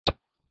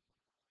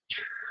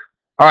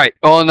All right.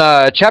 On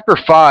chapter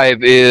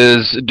 5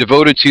 is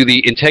devoted to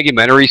the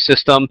integumentary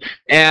system,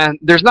 and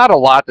there's not a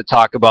lot to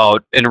talk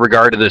about in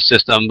regard to this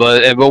system,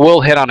 but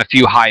we'll hit on a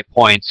few high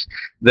points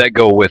that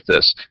go with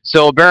this.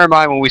 So bear in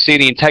mind when we say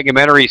the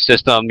integumentary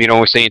system,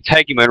 when we say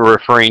integument, we're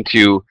referring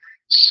to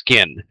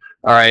skin.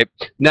 All right.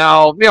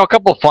 Now, a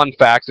couple of fun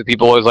facts that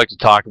people always like to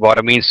talk about.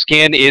 I mean,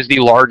 skin is the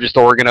largest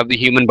organ of the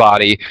human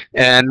body,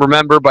 and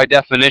remember, by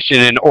definition,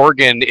 an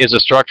organ is a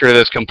structure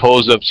that's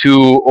composed of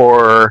two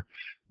or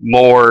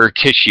more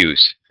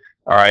tissues.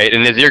 All right,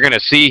 and as you're going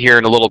to see here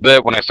in a little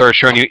bit, when I start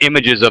showing you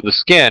images of the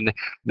skin,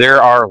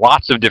 there are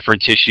lots of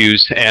different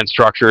tissues and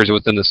structures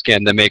within the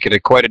skin that make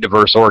it quite a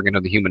diverse organ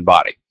of the human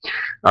body.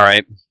 All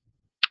right.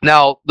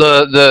 Now,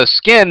 the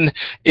skin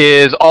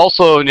is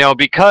also,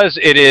 because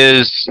it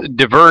is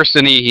diverse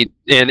in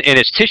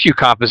its tissue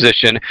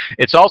composition,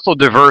 it's also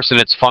diverse in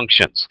its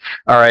functions.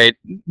 All right,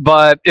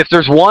 but if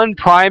there's one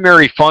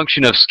primary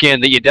function of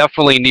skin that you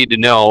definitely need to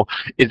know,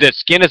 is that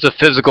skin is a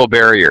physical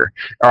barrier.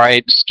 All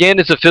right, skin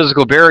is a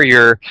physical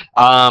barrier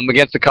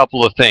against a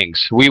couple of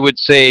things. We would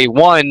say,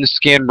 one,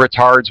 skin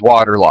retards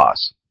water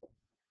loss.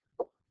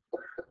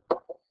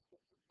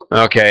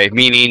 Okay,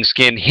 meaning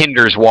skin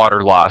hinders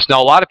water loss. Now,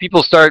 a lot of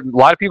people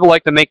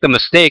like to make the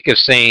mistake of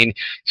saying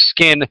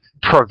skin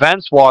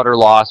prevents water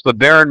loss, but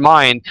bear in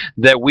mind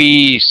that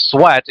we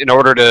sweat in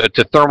order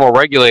to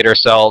thermoregulate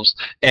ourselves,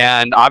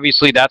 and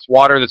obviously that's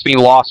water that's being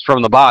lost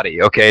from the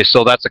body. Okay,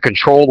 so that's a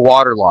controlled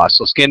water loss.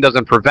 So skin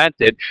doesn't prevent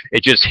it,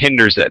 it just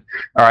hinders it.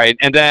 All right,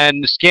 and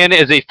then skin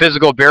is a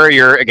physical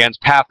barrier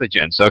against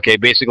pathogens. Okay,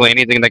 basically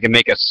anything that can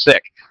make us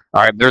sick.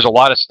 All right, there's a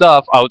lot of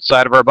stuff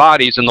outside of our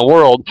bodies in the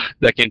world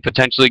that can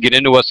potentially get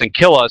into us and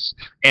kill us,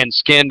 and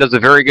skin does a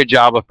very good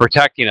job of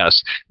protecting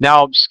us.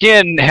 Now,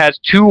 skin has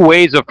two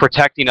ways of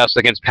protecting us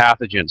against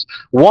pathogens.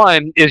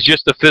 One is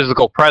just the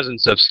physical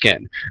presence of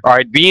skin. All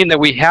right, being that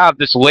we have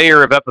this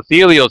layer of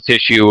epithelial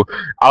tissue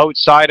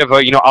outside of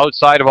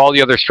outside of all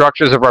the other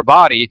structures of our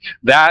body,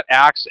 that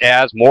acts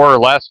as more or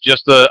less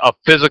just a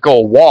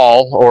physical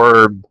wall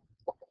or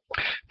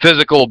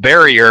physical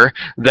barrier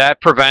that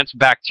prevents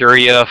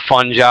bacteria,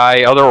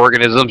 fungi, other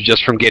organisms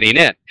just from getting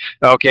in.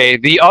 Okay,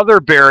 the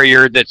other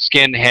barrier that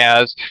skin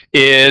has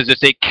is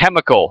it's a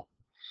chemical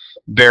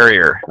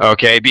barrier.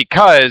 Okay,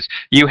 because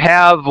you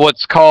have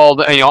what's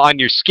called, on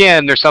your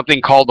skin, there's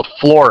something called the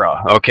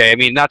flora. Okay, I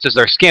mean, not just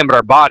our skin, but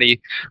our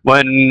body.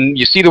 When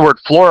you see the word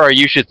flora,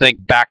 you should think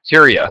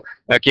bacteria.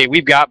 Okay,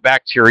 we've got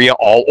bacteria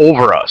all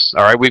over us.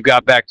 All right, we've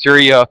got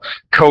bacteria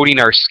coating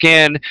our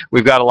skin.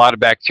 We've got a lot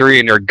of bacteria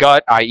in your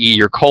gut, i.e.,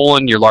 your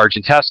colon, your large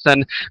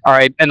intestine. All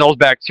right, and those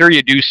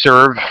bacteria do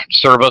serve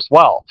us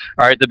well.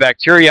 All right, the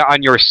bacteria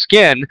on your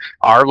skin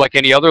are like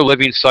any other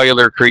living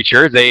cellular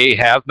creature. They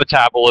have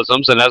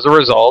metabolisms, and as a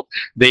result,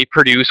 they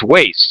produce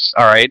wastes.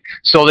 All right,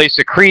 so they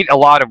secrete a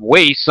lot of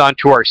waste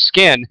onto our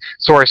skin.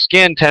 So our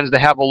skin tends to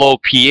have a low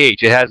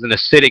pH. It has an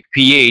acidic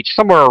pH,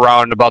 somewhere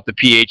around about the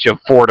pH of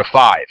 4 to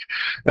 5.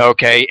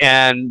 Okay,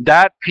 and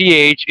that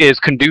pH is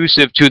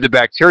conducive to the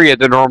bacteria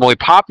that normally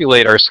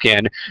populate our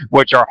skin,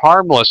 which are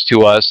harmless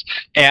to us,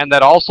 and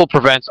that also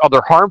prevents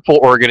other harmful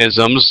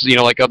organisms,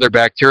 like other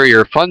bacteria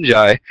or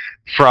fungi,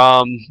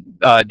 from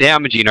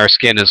damaging our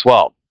skin as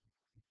well.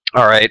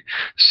 All right,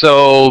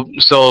 so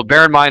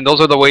bear in mind, those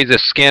are the ways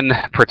that skin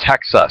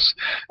protects us.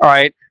 All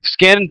right,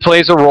 skin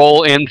plays a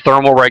role in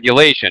thermal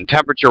regulation,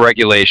 temperature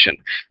regulation.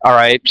 All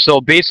right, so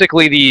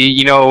basically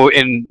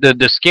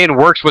the skin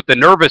works with the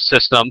nervous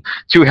system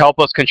to help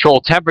us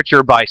control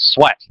temperature by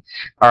sweat.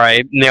 All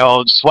right,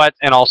 sweat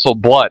and also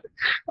blood.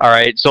 All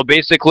right, so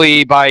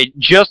basically by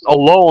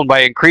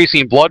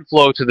increasing blood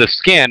flow to the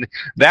skin,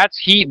 that's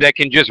heat that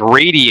can just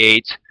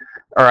radiate,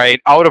 all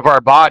right, out of our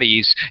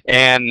bodies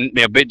and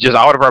just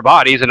out of our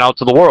bodies and out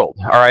to the world.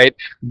 All right,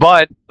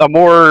 but a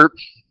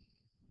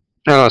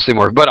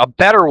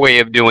better way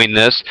of doing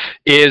this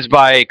is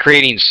by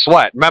creating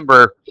sweat.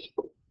 Remember,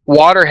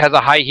 water has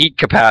a high heat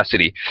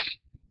capacity.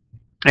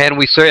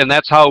 And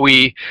that's how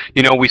we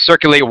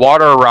circulate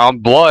blood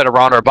around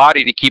our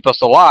body to keep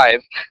us alive,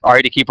 all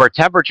right, to keep our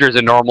temperatures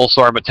in normal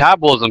so our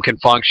metabolism can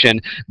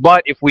function.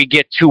 But if we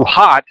get too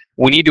hot,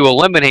 we need to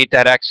eliminate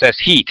that excess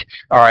heat,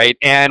 all right,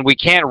 and we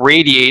can't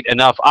radiate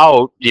enough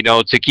out,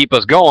 to keep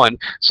us going.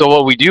 So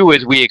what we do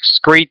is we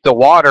excrete the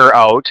water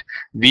out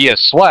via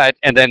sweat,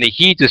 and then the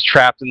heat is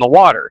trapped in the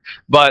water.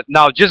 But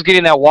now just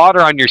getting that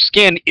water on your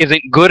skin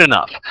isn't good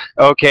enough.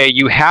 Okay,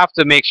 you have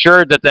to make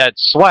sure that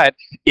sweat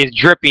is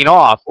dripping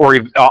off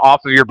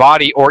of your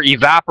body or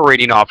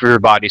evaporating off of your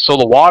body. So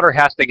the water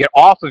has to get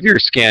off of your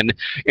skin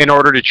in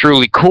order to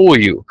truly cool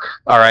you,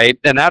 all right?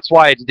 And that's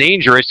why it's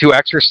dangerous to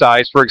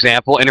exercise, for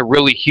example, in a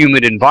really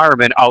humid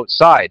environment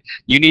outside.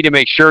 You need to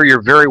make sure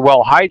you're very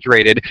well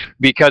hydrated,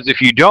 because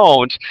if you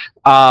don't,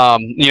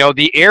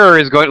 the air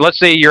is going, let's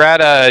say you're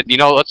at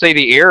let's say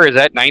the air is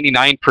at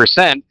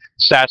 99%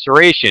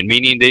 saturation,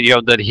 meaning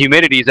that, the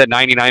humidity is at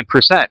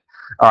 99%.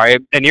 all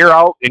right, and you're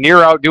out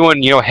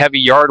doing, heavy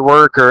yard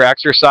work or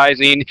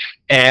exercising,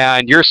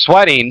 and you're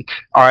sweating,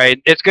 all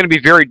right, it's going to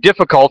be very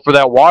difficult for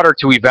that water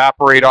to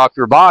evaporate off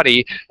your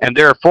body, and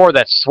therefore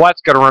that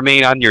sweat's going to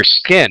remain on your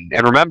skin.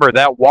 And remember,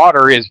 that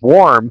water is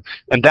warm,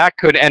 and that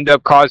could end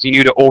up causing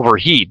you to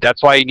overheat.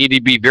 That's why you need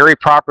to be very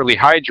properly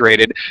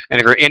hydrated. And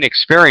if you're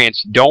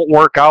inexperienced, don't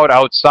work out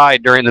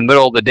outside during the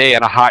middle of the day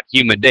on a hot,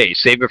 humid day.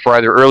 Save it for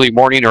either early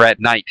morning or at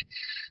night.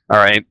 All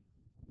right.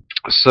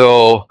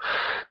 So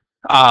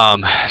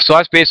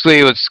that's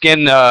basically what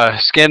skin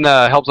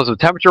helps us with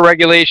temperature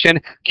regulation.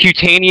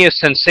 Cutaneous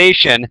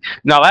sensation.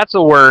 Now that's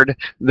a word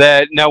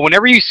that,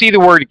 whenever you see the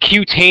word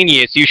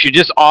cutaneous, you should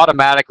just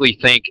automatically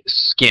think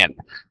skin.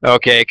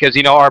 Okay, because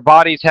our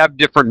bodies have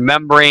different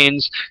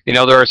membranes. There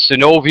are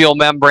synovial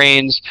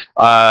membranes,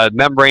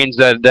 membranes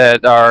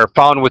that are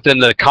found within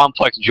the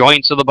complex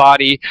joints of the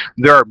body.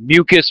 There are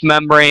mucous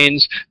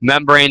membranes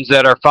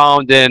that are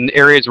found in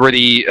areas where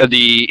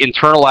the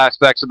internal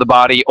aspects of the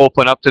body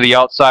open up to the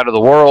outside of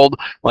the world,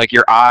 like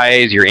your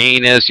eyes, your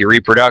anus, your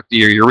urethra,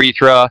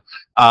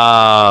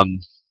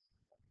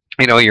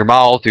 your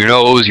mouth, your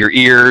nose, your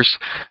ears.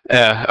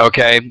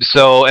 Okay,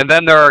 so, and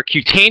then there are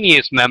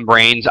cutaneous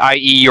membranes, i.e.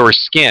 your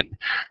skin.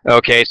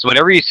 Okay, so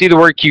whenever you see the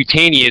word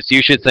cutaneous,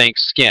 you should think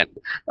skin.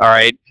 All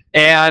right.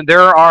 And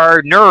there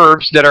are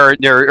nerves that are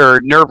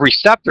nerve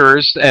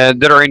receptors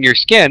that are in your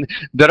skin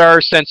that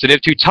are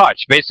sensitive to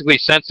touch, basically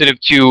sensitive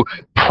to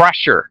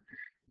pressure.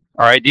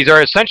 All right, these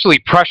are essentially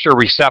pressure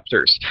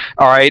receptors.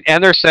 All right,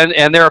 and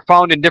they're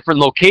found in different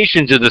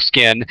locations of the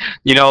skin.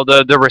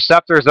 The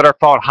receptors that are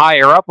found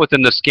higher up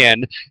within the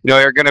skin,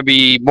 are going to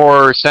be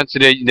more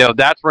sensitive.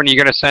 That's when you're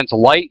going to sense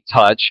light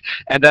touch.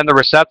 And then the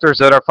receptors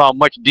that are found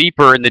much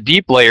deeper in the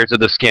deep layers of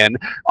the skin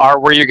are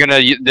where you're going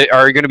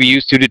to be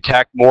used to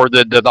detect more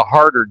the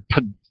harder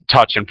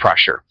touch and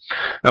pressure.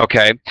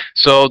 Okay,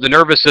 so the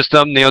nervous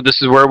system, this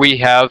is where we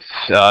have,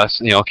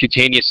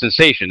 cutaneous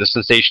sensation, the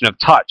sensation of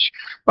touch.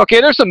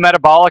 Okay, there's some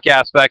metabolic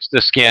aspects to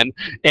skin,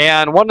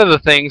 and one of the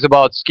things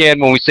about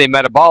skin when we say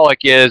metabolic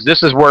is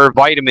this is where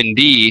vitamin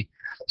D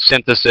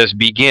synthesis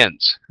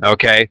begins.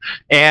 Okay,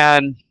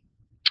 and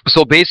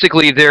so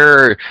basically,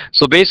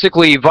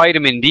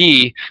 vitamin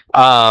D,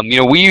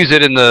 we use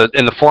it in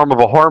the form of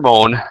a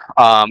hormone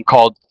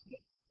called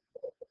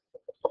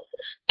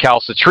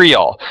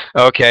calcitriol.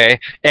 Okay,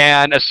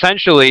 and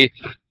essentially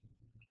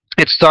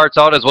it starts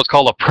out as what's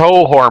called a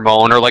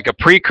prohormone, or like a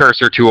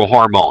precursor to a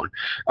hormone.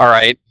 All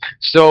right,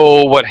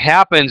 so what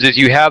happens is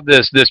you have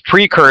this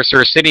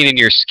precursor sitting in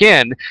your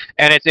skin,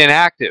 and it's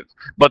inactive.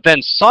 But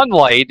then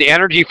sunlight, the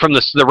energy from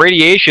the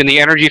radiation, the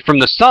energy from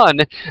the sun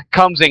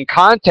comes in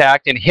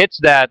contact and hits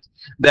that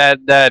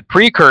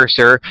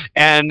precursor,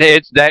 and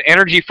it's that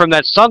energy from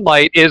that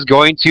sunlight is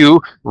going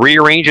to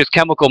rearrange its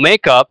chemical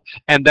makeup,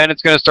 and then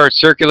it's going to start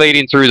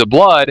circulating through the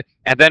blood,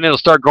 and then it'll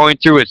start going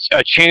through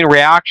a chain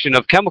reaction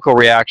of chemical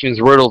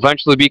reactions where it'll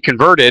eventually be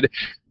converted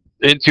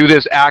into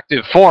this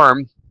active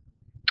form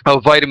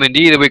of vitamin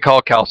D that we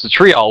call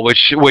calcitriol,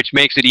 which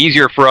makes it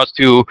easier for us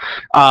to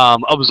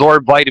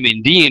absorb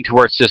vitamin D into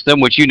our system,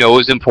 which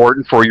is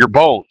important for your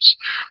bones.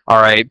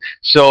 All right,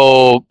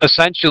 so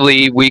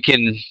essentially we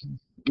can,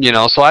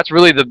 so that's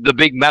really the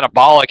big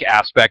metabolic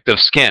aspect of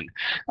skin.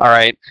 All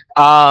right,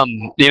 a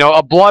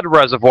blood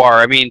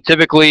reservoir.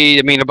 Typically,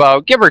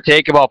 about, give or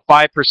take, about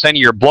 5% of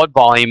your blood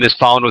volume is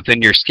found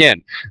within your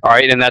skin. All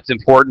right, and that's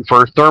important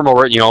for thermal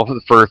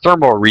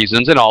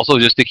reasons, and also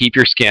just to keep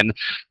your skin,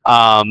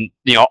 all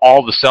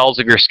the cells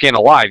of your skin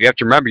alive. You have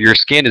to remember, your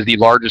skin is the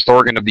largest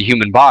organ of the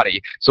human body,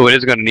 so it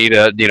is going to need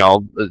a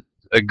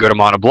good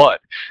amount of blood.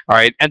 All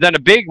right, and then a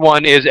big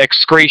one is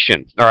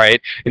excretion. All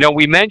right,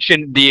 we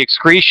mentioned the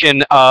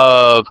excretion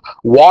of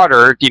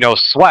water,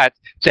 sweat,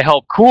 to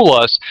help cool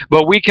us,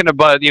 but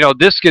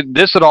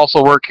this would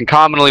also work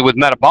concomitantly with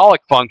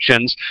metabolic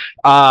functions.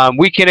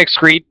 We can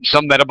excrete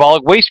some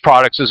metabolic waste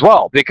products as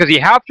well, because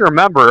you have to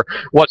remember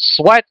what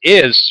sweat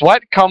is.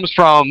 Sweat comes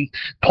from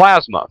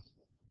plasma.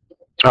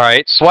 All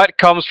right, sweat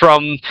comes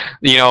from,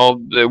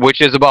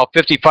 which is about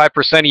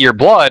 55% of your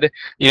blood.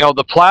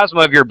 The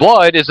plasma of your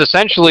blood is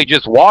essentially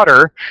just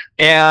water,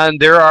 and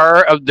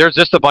there's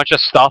just a bunch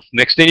of stuff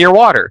mixed in your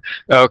water.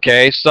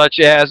 Okay, such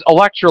as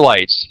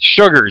electrolytes,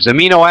 sugars,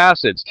 amino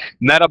acids,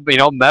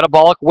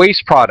 metabolic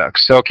waste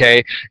products.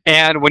 Okay,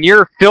 and when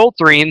you're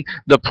filtering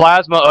the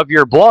plasma of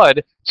your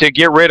blood to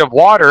get rid of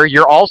water,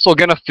 you're also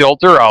going to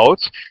filter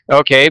out,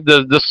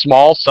 the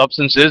small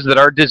substances that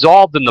are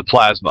dissolved in the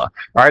plasma.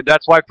 All right,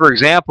 that's why, for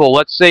example,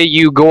 let's say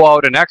you go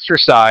out and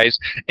exercise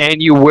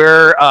and you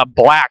wear a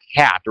black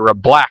hat or a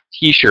black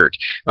t-shirt,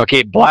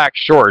 black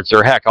shorts,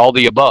 or heck, all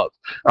the above.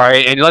 All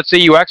right, and let's say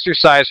you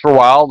exercise for a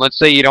while, let's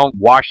say you don't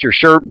wash your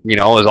shirt,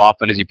 as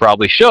often as you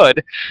probably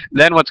should,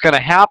 then what's going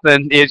to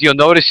happen is you'll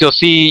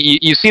see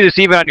this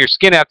even on your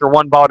skin after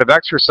one bout of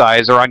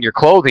exercise, or on your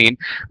clothing,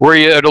 where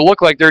it'll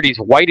look like there are these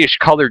whitish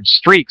colored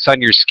streaks on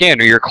your skin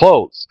or your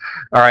clothes.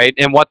 All right,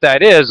 and what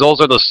that is,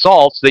 those are the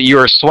salts that you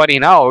are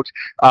sweating out,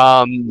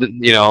 that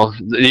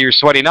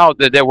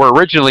were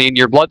originally in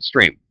your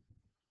bloodstream.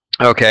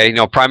 Okay,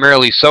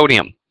 primarily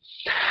sodium.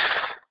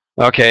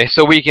 Okay,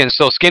 so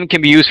skin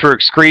can be used for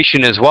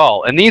excretion as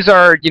well. And these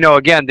are,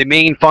 again, the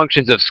main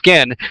functions of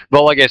skin.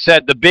 But like I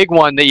said, the big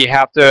one that you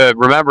have to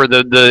remember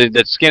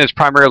that skin is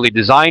primarily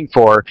designed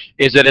for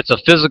is that it's a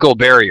physical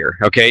barrier.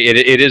 Okay,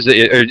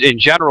 in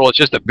general, it's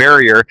just a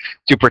barrier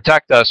to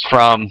protect us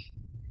from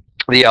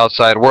the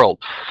outside world.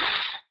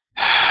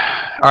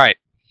 All right.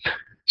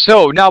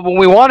 So now, when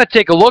we want to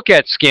take a look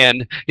at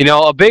skin,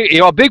 a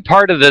big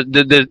part of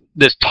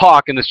this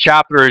talk in this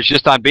chapter is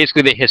just on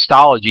basically the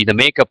histology, the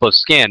makeup of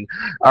skin.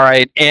 All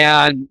right,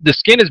 and the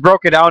skin is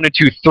broken down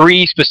into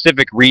three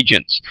specific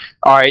regions.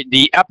 All right,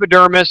 the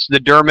epidermis,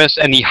 the dermis,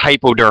 and the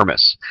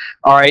hypodermis.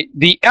 All right,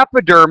 the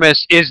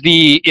epidermis is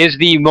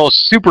the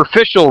most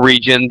superficial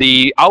region,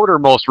 the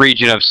outermost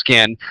region of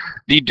skin.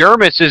 The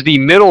dermis is the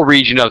middle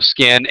region of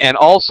skin, and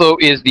also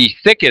is the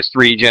thickest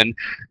region.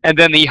 And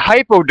then the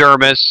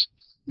hypodermis.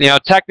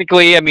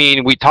 Technically, I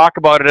mean, we talk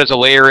about it as a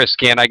layer of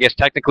skin. I guess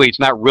technically it's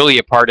not really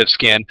a part of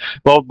skin.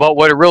 But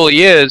what it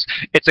really is,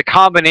 it's a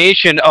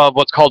combination of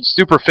what's called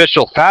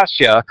superficial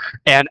fascia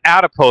and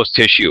adipose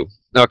tissue.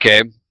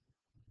 Okay,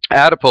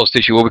 adipose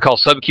tissue, what we call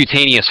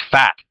subcutaneous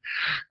fat.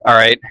 All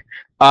right.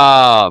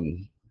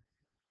 And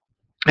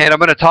I'm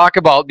going to talk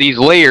about these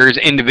layers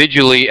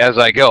individually as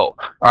I go.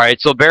 All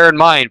right, so bear in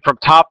mind, from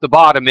top to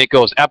bottom, it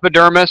goes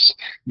epidermis,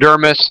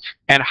 dermis,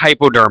 and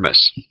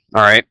hypodermis.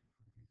 All right.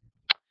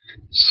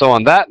 So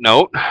on that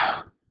note,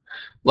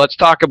 let's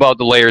talk about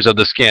the layers of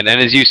the skin.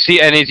 And as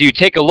you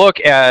take a look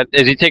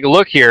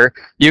here,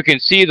 you can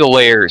see the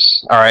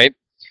layers. All right.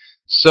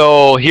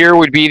 So here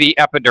would be the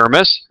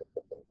epidermis,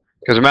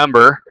 because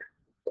remember,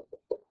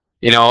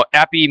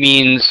 epi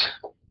means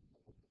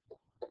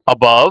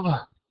above.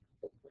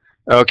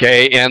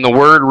 Okay, and the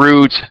word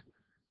root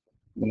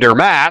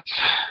dermat,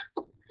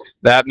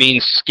 that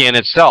means skin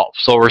itself.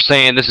 So we're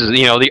saying this is,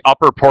 the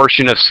upper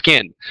portion of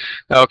skin.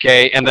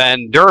 Okay, and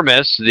then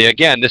dermis,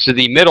 again, this is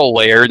the middle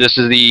layer. This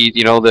is the,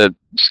 the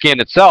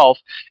skin itself.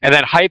 And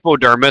then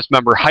hypodermis,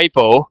 remember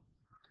hypo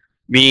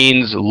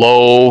means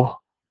low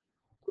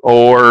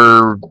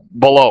or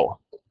below.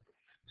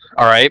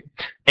 All right.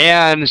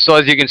 And so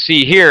as you can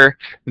see here,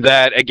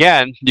 that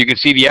again, you can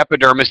see the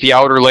epidermis, the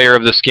outer layer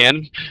of the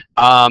skin.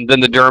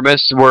 Then the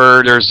dermis,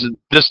 where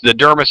the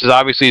dermis is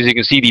obviously, as you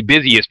can see, the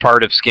busiest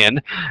part of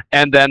skin.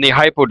 And then the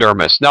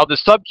hypodermis. Now the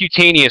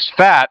subcutaneous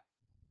fat,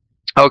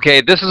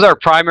 okay, this is our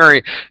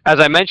primary, as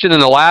I mentioned in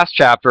the last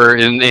chapter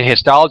in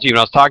histology, when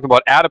I was talking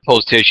about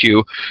adipose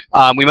tissue,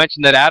 we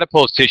mentioned that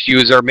adipose tissue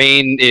is our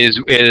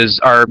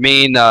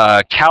main,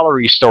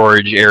 calorie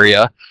storage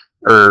area,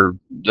 or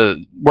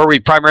where we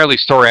primarily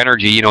store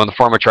energy, in the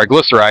form of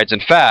triglycerides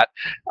and fat,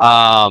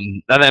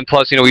 and then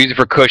plus, we use it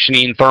for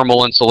cushioning,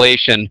 thermal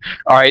insulation.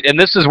 All right, and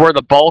this is where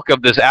the bulk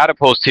of this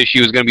adipose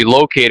tissue is going to be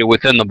located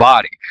within the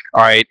body.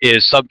 All right,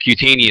 is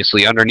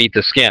subcutaneously underneath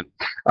the skin.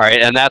 All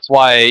right, and that's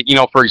why,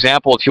 for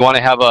example, if you want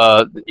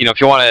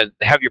to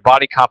have your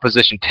body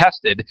composition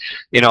tested,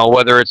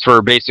 whether it's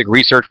for basic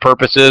research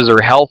purposes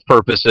or health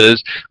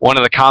purposes, one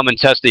of the common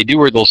tests they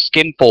do are those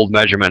skin fold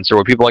measurements, or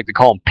what people like to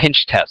call them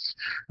pinch tests.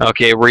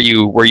 Okay, where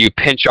you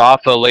pinch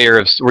off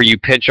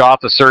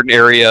a certain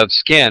area of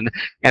skin,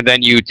 and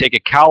then you take a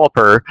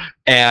caliper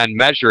and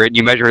measure it. And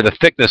you measure the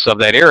thickness of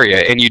that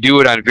area, and you do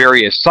it on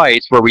various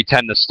sites where we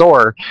tend to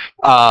store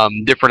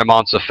different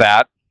amounts of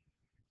fat.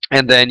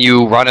 And then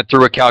you run it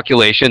through a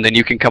calculation. Then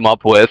you can come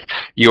up with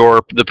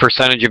the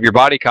percentage of your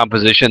body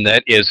composition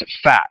that is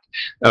fat.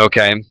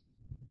 Okay.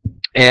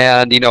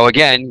 And,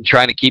 again,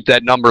 trying to keep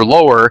that number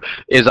lower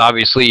is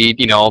obviously,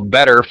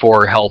 better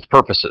for health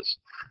purposes.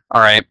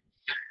 All right.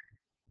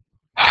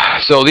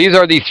 So these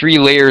are the three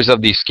layers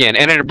of the skin,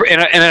 and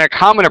a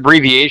common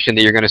abbreviation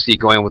that you're going to see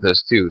going with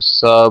this too,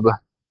 subcu,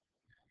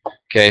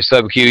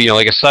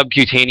 like a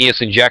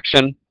subcutaneous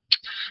injection.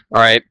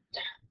 All right.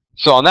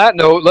 So on that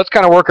note, let's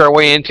kind of work our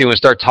way into and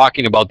start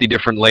talking about the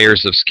different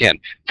layers of skin.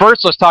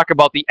 First, let's talk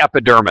about the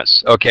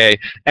epidermis, okay?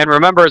 And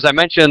remember, as I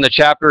mentioned in the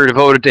chapter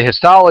devoted to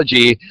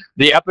histology,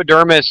 the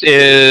epidermis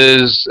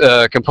is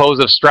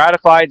composed of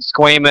stratified,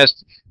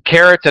 squamous,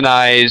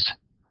 keratinized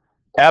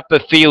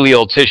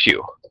epithelial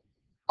tissue.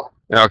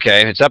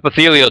 Okay, it's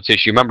epithelial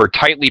tissue. Remember,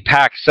 tightly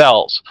packed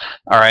cells.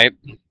 All right.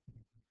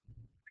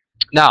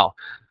 Now,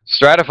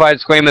 stratified,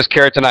 squamous,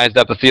 keratinized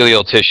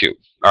epithelial tissue.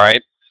 All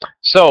right.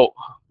 So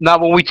now,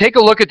 when we take a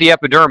look at the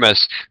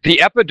epidermis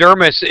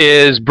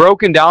is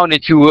broken down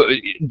into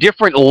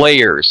different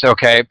layers.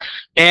 Okay,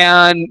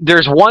 and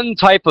there's one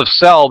type of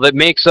cell that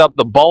makes up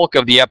the bulk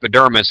of the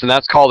epidermis, and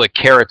that's called a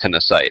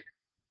keratinocyte.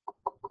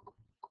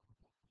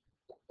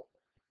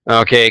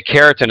 Okay,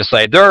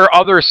 keratinocyte. There are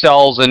other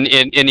cells in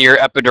your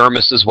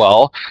epidermis as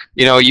well.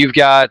 You've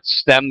got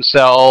stem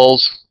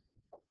cells.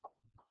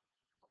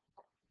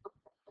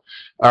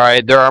 All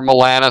right, there are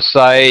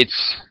melanocytes.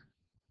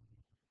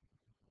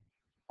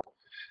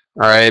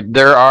 All right,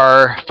 there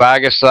are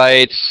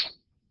phagocytes.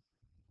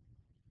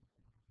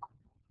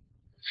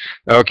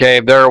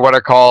 Okay, there are what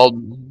are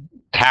called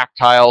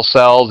tactile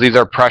cells. These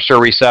are pressure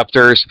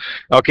receptors.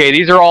 Okay,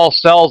 these are all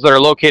cells that are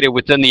located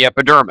within the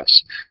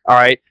epidermis. All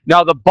right.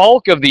 Now, the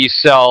bulk of these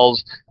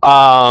cells,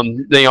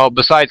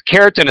 besides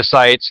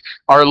keratinocytes,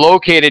 are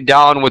located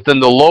down within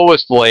the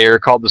lowest layer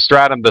called the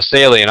stratum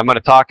basale. I'm going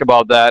to talk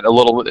about that a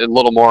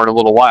little more in a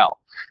little while.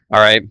 All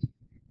right.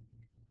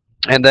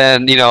 And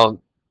then,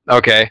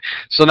 okay,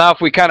 so now if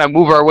we kind of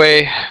move our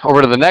way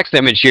over to the next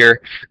image here,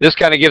 this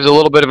kind of gives a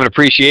little bit of an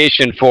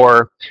appreciation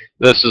for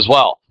this as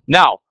well.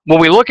 Now, when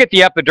we look at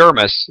the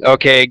epidermis,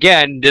 okay,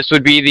 again, this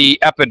would be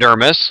the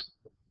epidermis.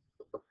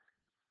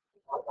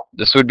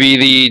 This would be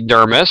the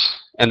dermis.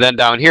 And then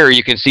down here,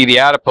 you can see the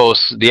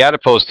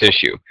adipose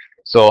tissue.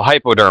 So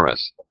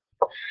hypodermis.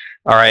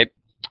 All right.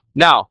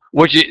 Now,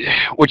 what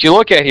you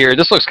look at here,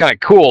 this looks kind of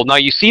cool. Now,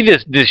 you see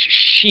this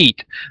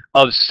sheet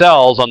of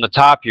cells on the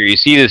top here. You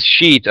see this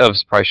sheet of,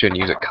 probably shouldn't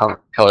use a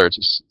color, it's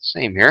the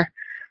same here.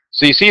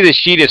 So you see this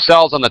sheet of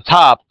cells on the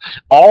top.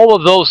 All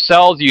of those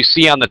cells you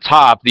see on the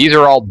top, these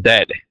are all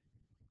dead.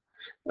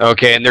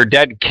 Okay, and they're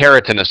dead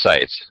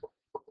keratinocytes.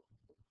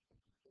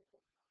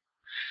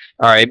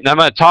 All right, now I'm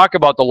going to talk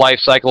about the life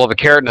cycle of a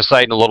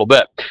keratinocyte in a little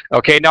bit.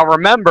 Okay, now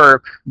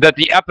remember that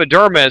the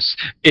epidermis,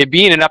 it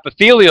being an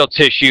epithelial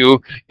tissue,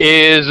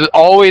 is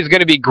always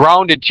going to be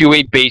grounded to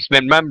a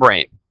basement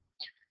membrane.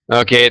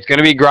 Okay, it's going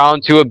to be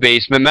ground to a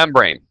basement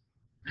membrane.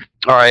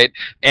 All right,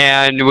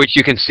 and which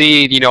you can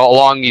see,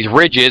 along these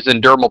ridges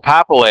and dermal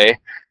papillae,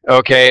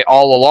 okay,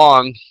 all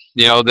along,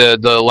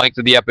 the length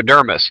of the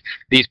epidermis.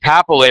 These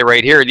papillae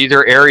right here, these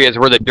are areas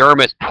where the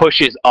dermis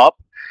pushes up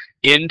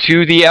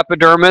into the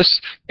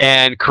epidermis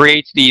and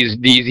creates these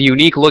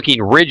unique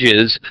looking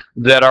ridges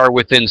that are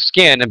within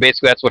skin, and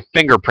basically that's what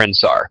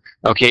fingerprints are.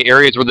 Okay,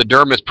 areas where the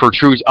dermis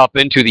protrudes up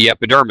into the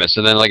epidermis,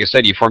 and then, like I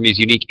said, you form these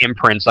unique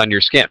imprints on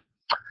your skin.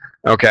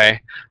 Okay,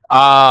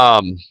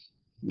 or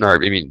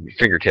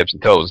fingertips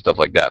and toes, stuff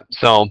like that.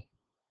 So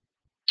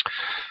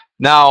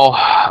now,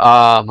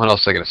 what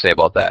else am I going to say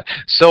about that?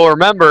 So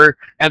remember,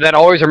 and then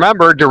always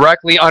remember,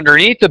 directly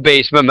underneath the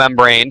basement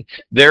membrane,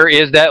 there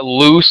is that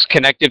loose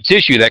connective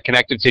tissue, that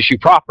connective tissue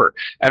proper.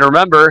 And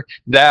remember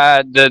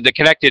that the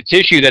connective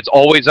tissue that's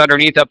always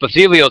underneath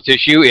epithelial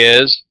tissue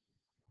is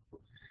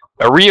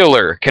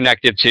areolar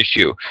connective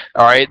tissue.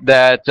 All right,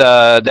 that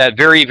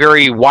very,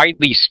 very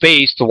widely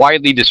spaced,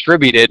 widely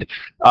distributed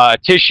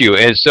tissue.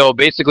 And so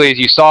basically, as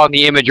you saw in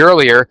the image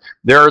earlier,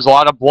 there's a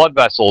lot of blood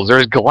vessels,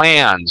 there's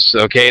glands,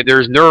 okay,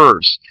 there's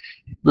nerves,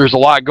 there's a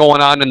lot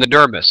going on in the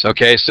dermis.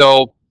 Okay,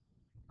 so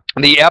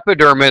the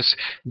epidermis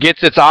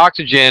gets its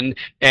oxygen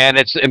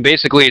and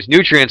basically its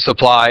nutrient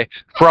supply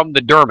from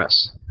the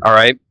dermis. All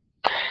right,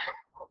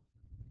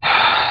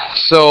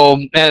 so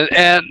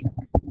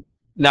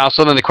now,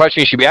 so then the question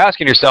you should be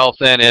asking yourself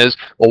then is,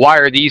 well, why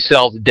are these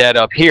cells dead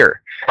up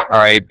here? All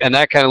right, and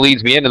that kind of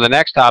leads me into the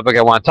next topic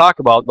I want to talk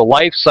about, the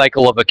life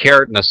cycle of a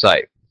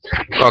keratinocyte.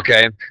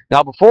 Okay,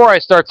 now before I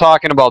start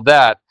talking about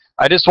that,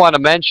 I just want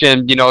to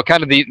mention,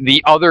 kind of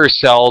the other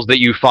cells that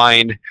you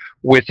find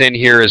within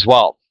here as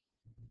well.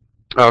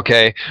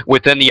 Okay,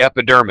 within the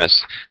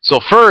epidermis. So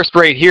first,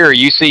 right here,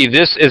 you see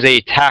this is a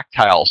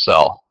tactile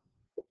cell,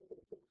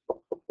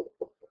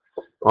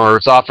 or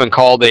it's often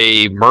called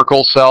a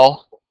Merkel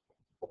cell.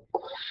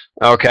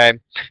 Okay.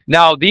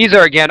 Now these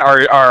are again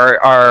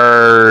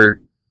our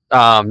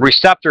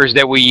receptors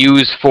that we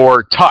use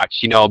for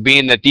touch.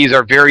 Being that these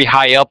are very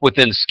high up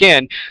within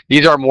skin,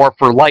 these are more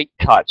for light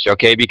touch.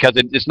 Okay, because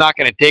it's not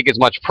going to take as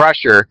much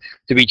pressure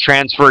to be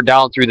transferred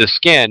down through the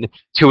skin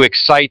to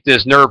excite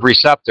this nerve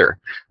receptor.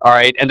 All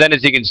right, and then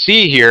as you can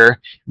see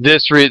here,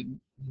 this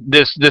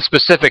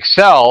specific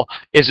cell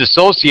is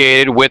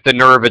associated with the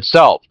nerve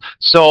itself.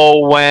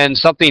 So when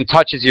something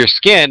touches your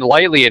skin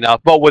lightly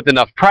enough, but with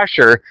enough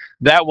pressure,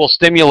 that will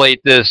stimulate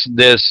this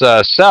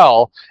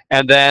cell,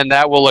 and then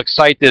that will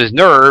excite this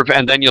nerve,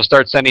 and then you'll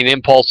start sending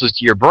impulses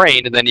to your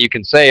brain, and then you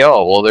can say,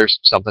 oh, well, there's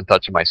something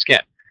touching my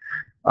skin.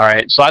 All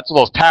right, so that's what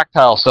those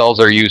tactile cells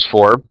are used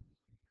for.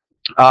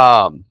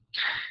 And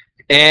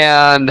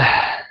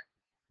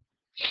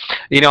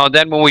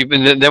then when we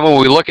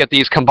look at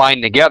these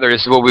combined together,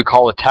 this is what we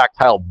call a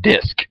tactile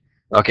disc,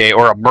 okay,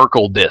 or a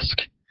Merkel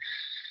disc.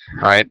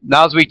 All right.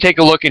 Now, as we take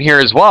a look in here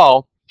as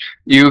well,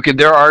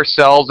 there are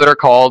cells that are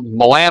called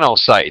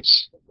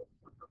melanocytes.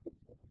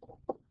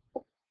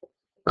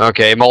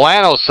 Okay,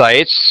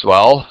 melanocytes.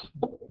 Well,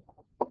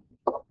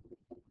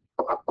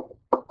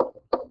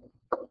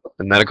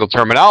 in medical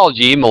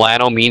terminology,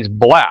 melano means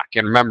black,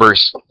 and remember,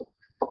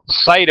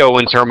 cyto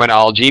in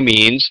terminology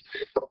means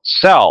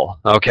cell.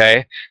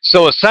 Okay,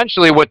 so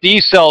essentially what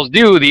these cells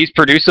do, these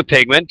produce a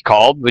pigment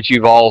called, which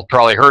you've all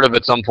probably heard of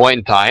at some point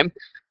in time,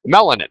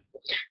 melanin.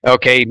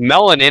 Okay,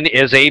 melanin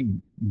is a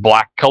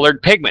black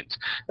colored pigment.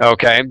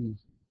 Okay,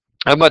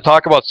 I'm going to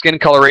talk about skin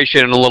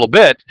coloration in a little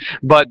bit,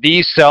 but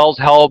these cells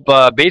help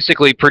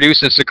basically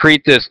produce and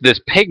secrete this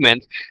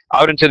pigment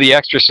out into the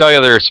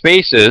extracellular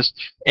spaces,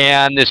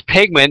 and this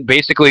pigment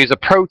basically is a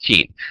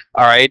protein.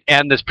 All right,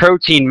 and this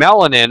protein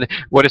melanin,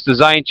 what it's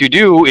designed to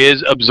do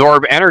is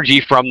absorb energy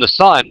from the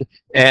sun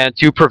and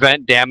to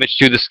prevent damage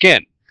to the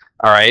skin.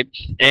 All right,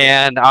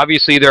 and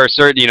obviously there are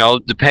certain,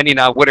 depending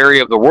on what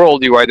area of the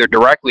world you either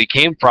directly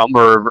came from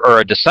or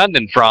a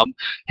descendant from,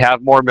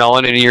 have more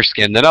melanin in your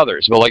skin than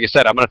others. But like I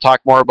said, I'm going to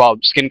talk more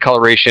about skin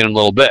coloration in a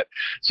little bit.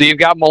 So you've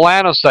got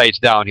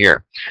melanocytes down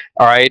here.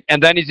 All right,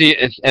 and then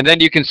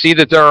you can see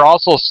that there are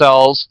also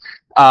cells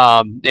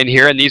in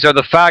here, and these are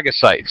the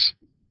phagocytes.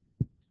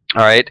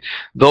 All right,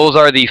 those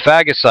are the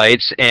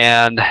phagocytes,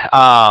 and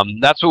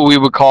that's what we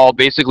would call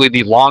basically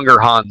the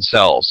Langerhans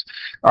cells.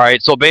 All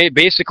right, so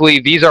basically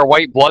these are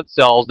white blood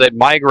cells that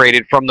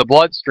migrated from the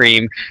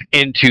bloodstream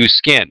into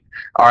skin.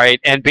 All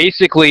right, and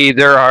basically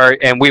they're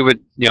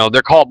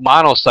called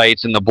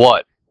monocytes in the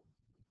blood.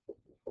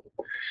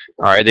 All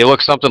right, they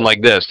look something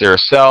like this. They're a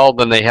cell,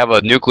 then they have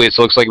a nucleus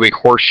that looks like a big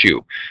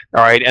horseshoe.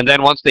 All right, and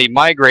then once they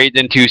migrate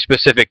into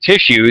specific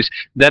tissues,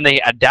 then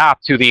they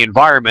adapt to the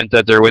environment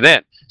that they're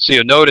within. So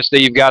you'll notice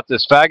that you've got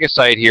this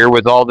phagocyte here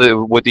with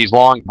these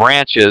long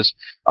branches.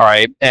 All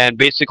right, and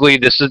basically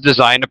this is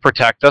designed to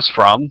protect us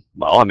from,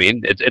 well, I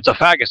mean, it's a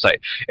phagocyte.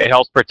 It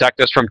helps protect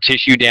us from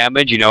tissue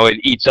damage. It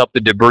eats up the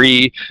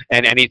debris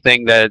and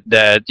anything that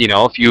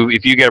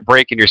if you get a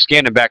break in your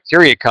skin and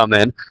bacteria come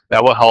in,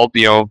 that will help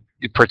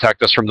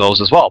protect us from those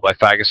as well by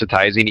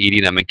phagocytizing,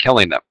 eating them, and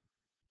killing them.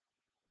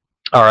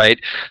 All right,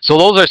 so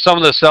those are some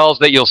of the cells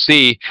that you'll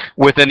see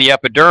within the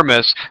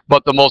epidermis,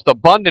 but the most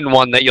abundant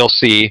one that you'll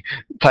see,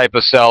 type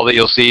of cell that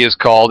you'll see, is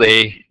called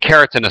a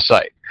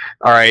keratinocyte.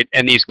 All right,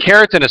 and these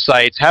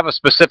keratinocytes have a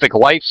specific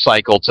life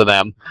cycle to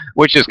them,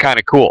 which is kind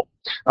of cool.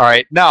 All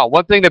right, now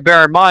one thing to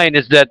bear in mind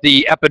is that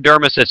the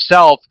epidermis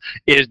itself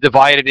is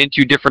divided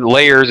into different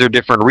layers or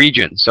different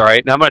regions. All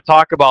right, now I'm going to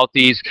talk about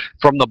these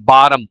from the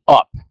bottom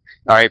up.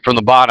 All right, from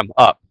the bottom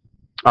up.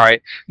 All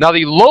right. Now,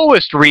 the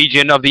lowest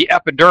region of the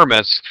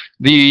epidermis,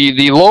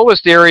 the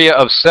lowest area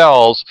of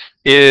cells,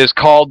 is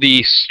called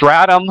the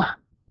stratum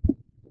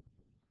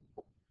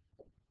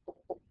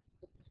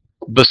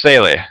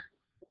basale.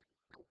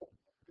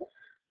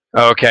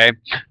 Okay.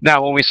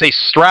 Now, when we say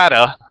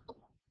strata,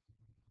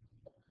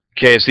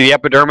 okay, so the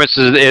epidermis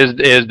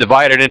is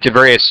divided into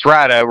various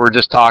strata. We're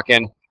just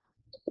talking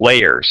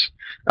layers.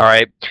 All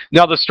right.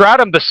 Now, the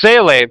stratum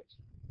basale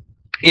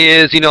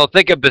is,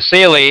 think of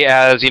basale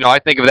as, I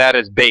think of that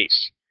as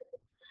base.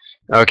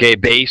 Okay,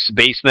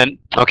 basement.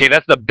 Okay,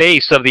 that's the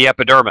base of the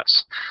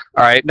epidermis.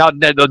 All right, now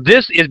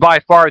this is by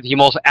far the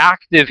most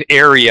active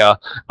area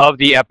of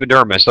the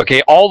epidermis.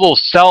 Okay, all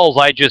those cells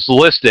I just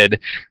listed.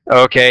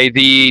 Okay,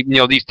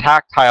 these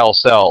tactile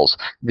cells,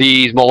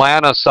 these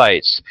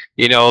melanocytes.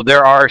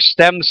 There are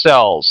stem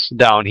cells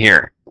down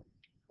here.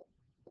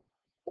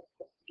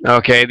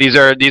 Okay, these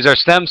are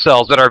stem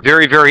cells that are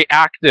very, very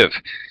active.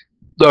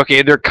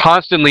 Okay, they're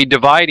constantly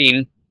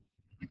dividing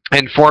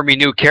and forming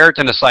new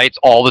keratinocytes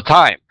all the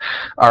time.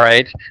 All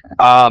right,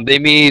 they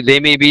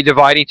may be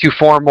dividing to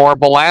form more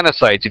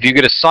melanocytes. If you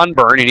get a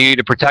sunburn and you need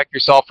to protect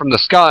yourself from the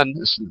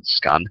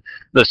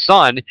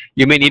sun,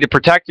 you may need to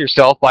protect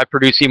yourself by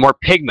producing more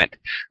pigment.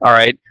 All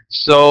right,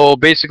 so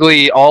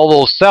basically all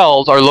those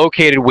cells are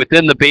located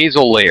within the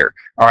basal layer.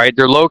 All right,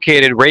 they're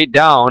located right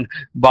down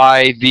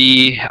by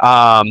the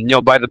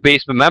by the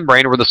basement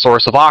membrane where the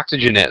source of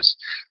oxygen is.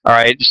 All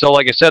right, so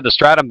like I said, the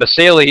stratum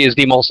basale is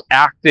the most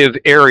active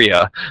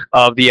area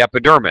of the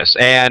epidermis,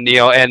 and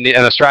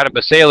the stratum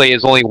basale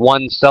is only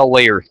one cell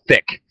layer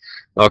thick.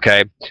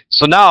 Okay,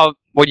 so now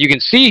what you can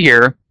see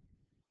here,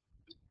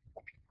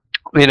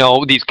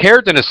 these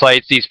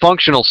keratinocytes, these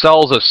functional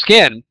cells of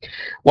skin,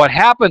 what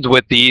happens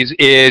with these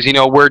is,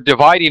 we're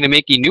dividing and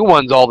making new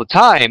ones all the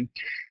time,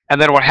 and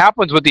then what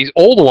happens with these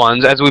old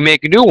ones, as we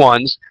make new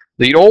ones,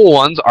 the old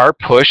ones are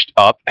pushed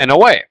up and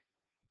away.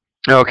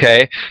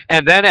 Okay,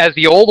 and then as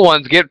the old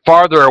ones get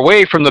farther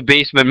away from the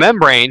basement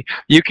membrane,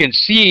 you can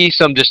see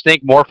some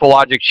distinct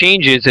morphologic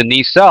changes in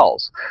these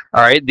cells.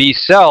 All right,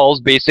 these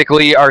cells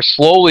basically are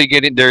slowly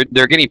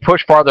they're getting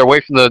pushed farther away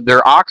from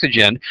their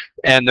oxygen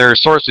and their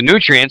source of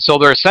nutrients, so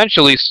they're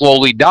essentially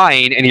slowly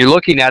dying, and you're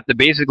looking at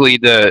basically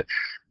the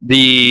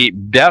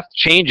death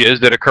changes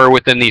that occur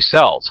within these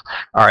cells.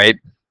 All right.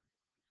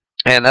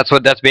 And that's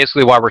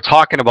basically why we're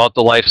talking about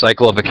the life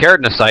cycle of a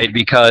keratinocyte,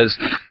 because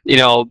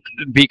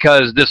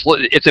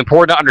it's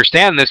important to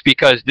understand this,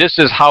 because this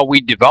is how we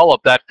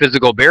develop that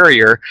physical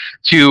barrier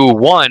to,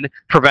 one,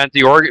 prevent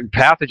the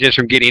pathogens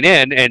from getting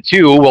in, and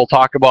two, we'll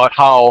talk about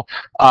how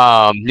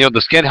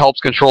the skin helps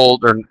control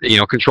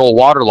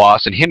water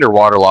loss and hinder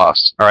water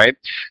loss. All right,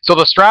 so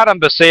the stratum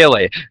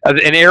basale,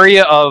 an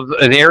area of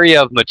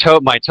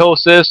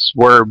mitosis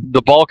where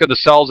the bulk of the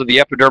cells of the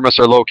epidermis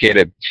are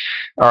located.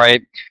 All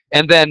right.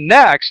 And then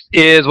next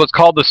is what's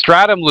called the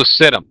stratum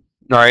lucidum.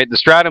 All right, the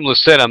stratum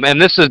lucidum, and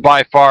this is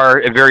by far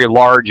a very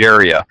large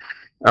area.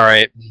 All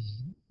right.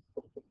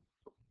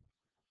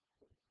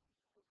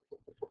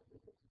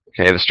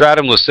 Okay, the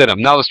stratum lucidum.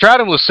 Now, the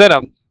stratum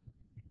lucidum,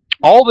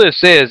 all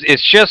this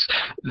is just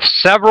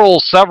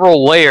several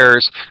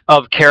layers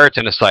of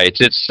keratinocytes.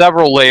 It's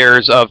several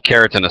layers of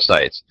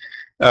keratinocytes.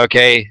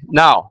 Okay,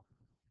 now,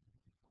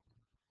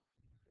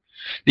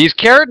 these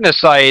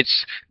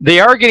keratinocytes, they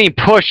are getting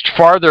pushed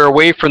farther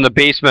away from the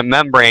basement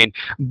membrane,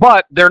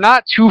 but they're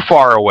not too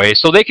far away,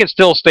 so they can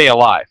still stay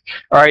alive.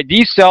 All right,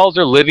 these cells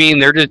are living,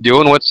 they're just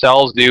doing what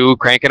cells do,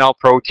 cranking out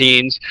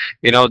proteins,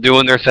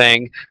 doing their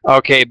thing.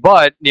 Okay,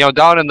 but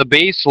down in the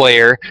base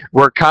layer,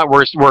 we're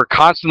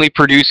constantly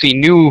producing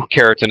new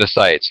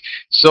keratinocytes.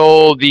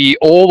 So the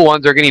old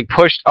ones are getting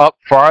pushed up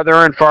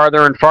farther and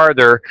farther and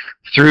farther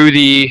through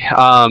the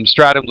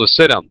stratum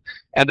lucidum.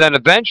 And then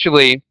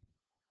eventually,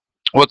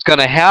 what's going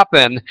to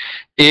happen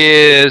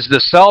is the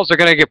cells are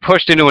going to get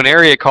pushed into an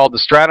area called the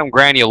stratum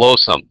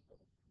granulosum.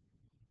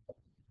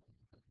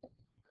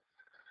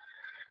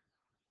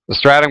 The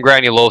stratum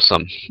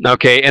granulosum.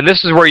 Okay, and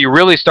this is where you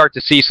really start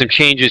to see some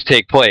changes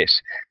take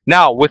place.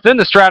 Now, within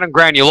the stratum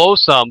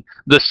granulosum,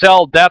 the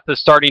cell death is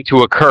starting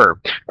to occur.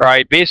 All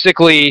right,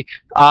 basically,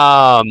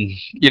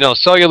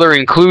 cellular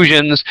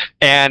inclusions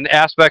and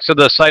aspects of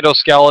the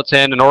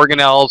cytoskeleton and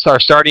organelles are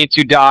starting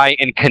to die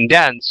and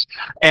condense,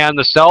 and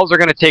the cells are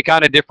going to take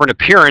on a different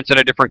appearance and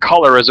a different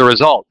color as a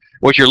result.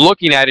 What you're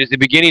looking at is the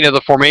beginning of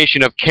the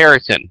formation of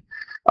keratin.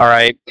 All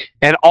right,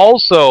 and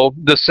also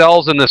the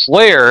cells in this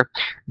layer,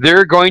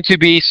 they're going to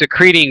be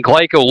secreting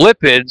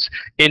glycolipids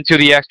into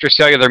the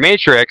extracellular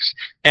matrix,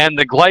 and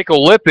the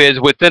glycolipids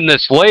within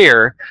this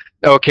layer,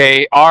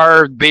 okay,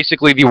 are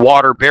basically the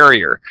water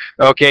barrier.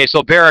 Okay,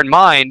 so bear in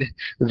mind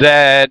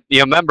that,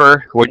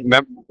 remember, what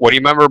do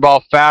you remember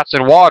about fats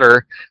and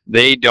water?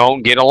 They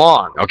don't get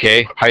along,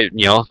 okay,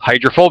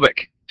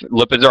 hydrophobic.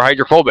 Lipids are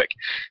hydrophobic.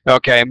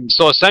 Okay,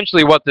 so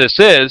essentially what this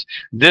is,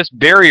 this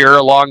barrier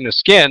along the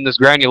skin, this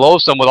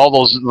granulosum with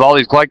all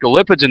these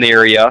glycolipids in the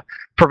area,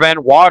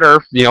 prevent water,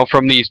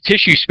 from these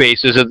tissue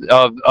spaces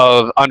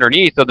of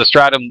underneath of the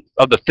stratum,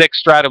 of the thick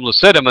stratum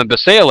lucidum and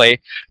basale,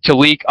 to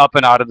leak up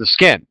and out of the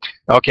skin.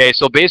 Okay,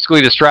 so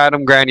basically the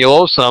stratum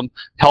granulosum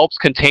helps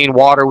contain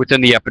water within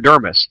the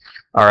epidermis.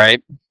 All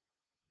right,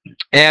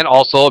 and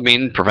also,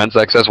 prevents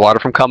excess water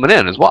from coming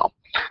in as well.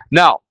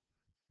 Now,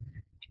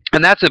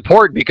 and that's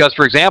important because,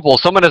 for example,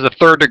 if someone has a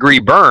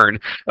third-degree burn,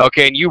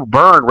 okay, and you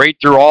burn right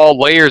through all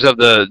layers of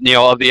the,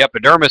 of the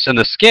epidermis and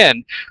the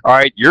skin, all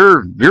right,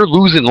 you're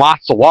losing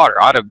lots of water,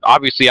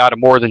 obviously out of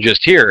more than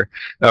just here,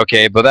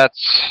 okay, but that's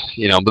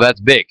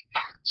big.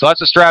 So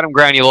that's the stratum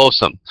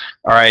granulosum,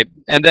 all right.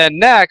 And then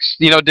next,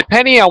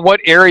 depending on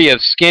what area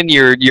of skin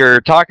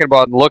you're talking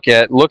about and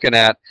looking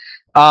at,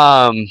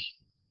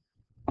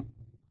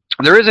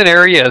 there is an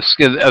area of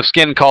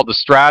skin called the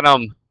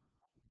stratum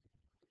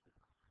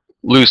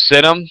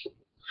lucidum.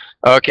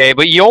 Okay,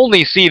 but you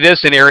only see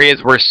this in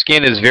areas where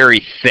skin is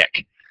very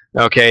thick.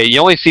 Okay, you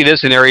only see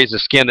this in areas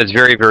of skin that's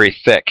very, very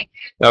thick.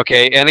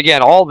 Okay, and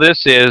again, all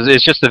this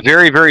is just a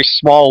very, very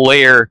small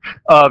layer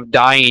of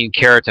dying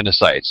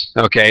keratinocytes.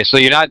 Okay, so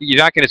you're not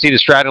going to see the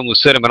stratum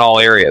lucidum in all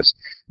areas.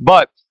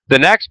 But the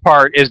next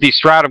part is the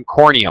stratum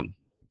corneum.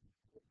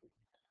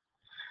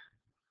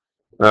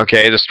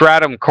 Okay, the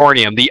stratum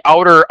corneum, the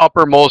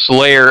uppermost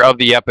layer of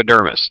the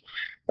epidermis.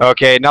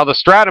 Okay, now the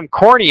stratum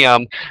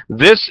corneum,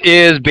 this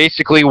is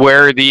basically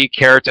where the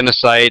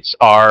keratinocytes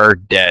are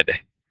dead.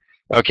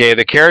 Okay,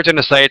 the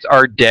keratinocytes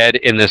are dead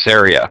in this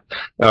area.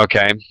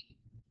 Okay.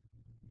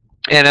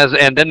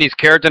 And then these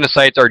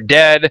keratinocytes are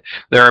dead.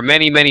 There are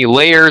many, many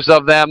layers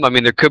of them.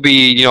 There could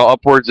be,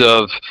 upwards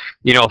of,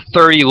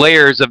 30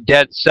 layers of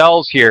dead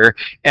cells here,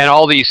 and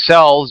all these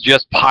cells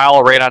just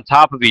pile right on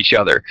top of each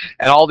other.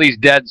 And all these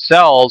dead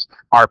cells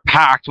are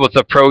packed with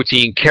the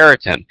protein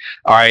keratin.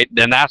 All right,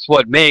 then that's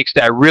what makes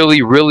that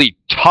really, really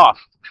tough,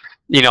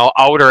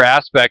 outer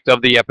aspect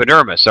of the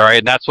epidermis. All right,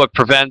 and that's what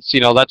prevents,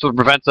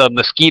 a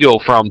mosquito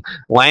from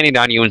landing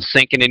on you and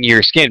sinking into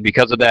your skin,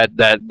 because of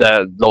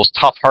those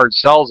tough, hard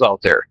cells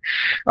out there.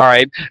 All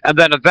right, and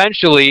then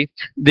eventually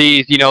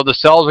the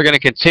cells are going to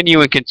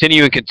continue and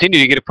continue and continue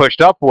to get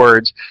pushed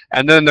upwards,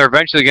 and then they're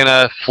eventually going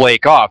to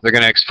flake off. They're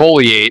going to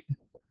exfoliate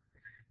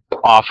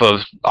off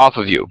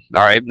of you.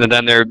 All right, and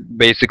then they're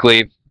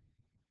basically,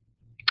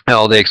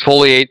 they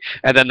exfoliate,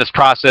 and then this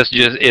process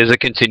just is a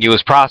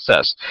continuous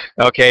process.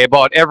 Okay,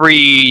 about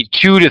every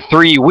 2 to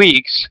 3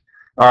 weeks,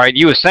 all right,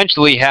 you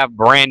essentially have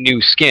brand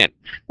new skin.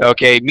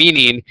 Okay,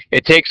 meaning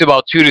it takes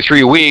about 2 to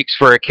 3 weeks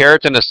for a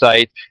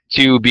keratinocyte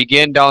to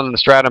begin down in the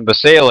stratum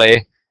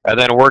basale, and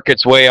then work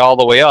its way all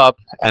the way up,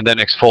 and then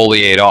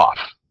exfoliate off.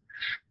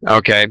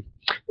 Okay.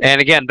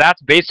 And again,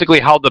 that's basically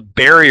how the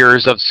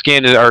barriers of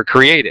skin are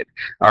created.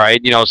 All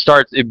right,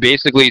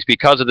 basically it's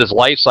because of this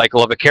life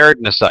cycle of a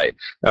keratinocyte.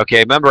 Okay,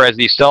 remember, as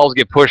these cells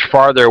get pushed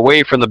farther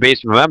away from the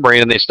basement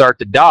membrane and they start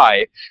to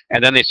die,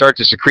 and then they start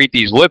to secrete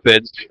these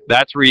lipids,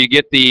 that's where you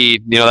get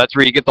the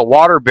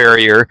water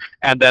barrier,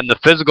 and then the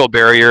physical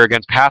barrier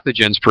against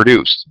pathogens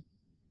produced.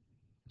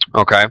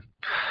 Okay.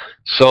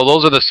 So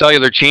those are the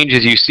cellular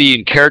changes you see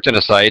in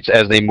keratinocytes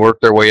as they work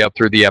their way up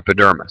through the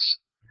epidermis.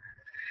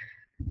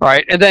 All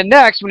right, and then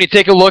next, when you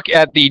take a look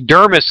at the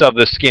dermis of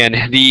the skin,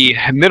 the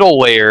middle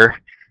layer,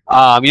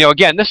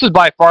 again, this is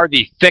by far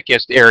the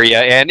thickest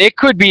area, and it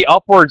could be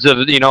upwards of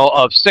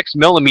 6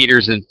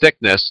 millimeters in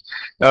thickness,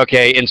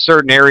 okay, in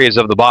certain areas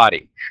of the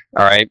body.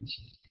 All right.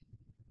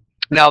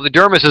 Now, the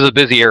dermis is a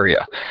busy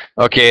area.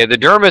 Okay, the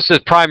dermis is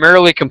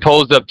primarily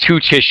composed of two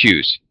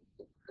tissues: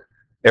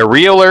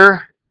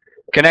 areolar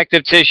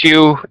connective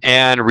tissue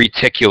and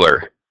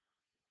reticular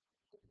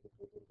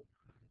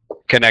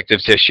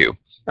connective tissue.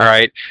 All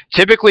right.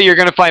 Typically, you're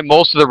going to find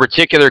most of the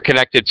reticular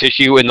connective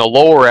tissue in the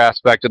lower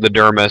aspect of the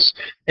dermis,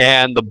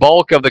 and the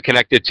bulk of the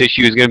connective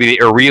tissue is going to be the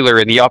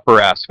areolar in the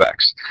upper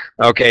aspects.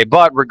 Okay.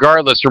 But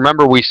regardless,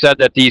 remember we said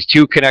that these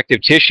two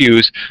connective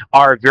tissues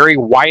are very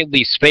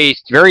widely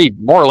spaced, very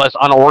more or less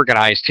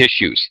unorganized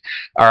tissues.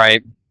 All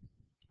right.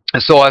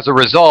 And so as a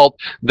result,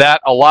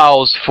 that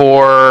allows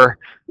for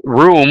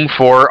room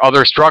for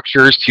other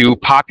structures to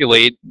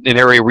populate an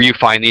area where you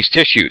find these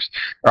tissues.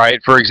 All right.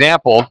 For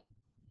example,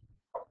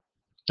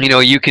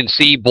 you can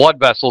see blood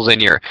vessels in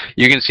here.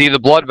 You can see the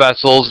blood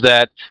vessels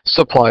that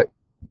supply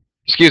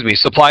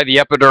the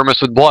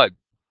epidermis with blood.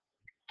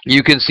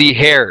 You can see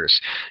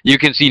hairs. You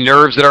can see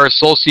nerves that are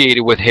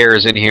associated with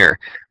hairs in here.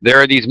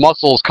 There are these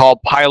muscles called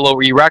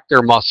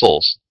piloerector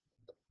muscles.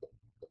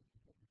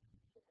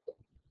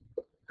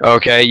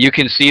 Okay, you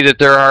can see that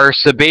there are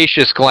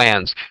sebaceous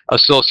glands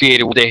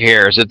associated with the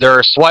hairs, that there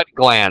are sweat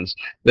glands,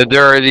 that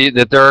there are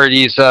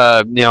these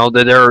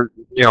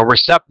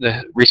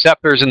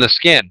receptors in the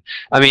skin.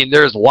 I mean,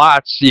 there's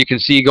lots you can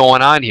see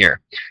going on here.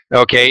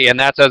 Okay, and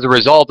that's as a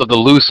result of the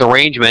loose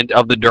arrangement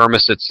of the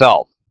dermis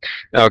itself.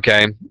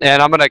 Okay,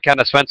 and I'm going to kind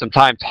of spend some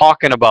time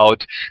talking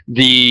about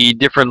the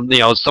different,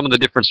 some of the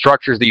different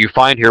structures that you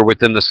find here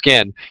within the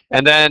skin,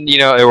 and then,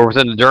 or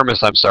within the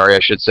dermis, I'm sorry, I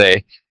should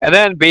say. And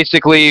then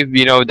basically,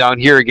 down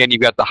here again,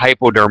 you've got the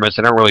hypodermis.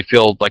 I don't really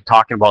feel like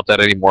talking about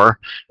that anymore.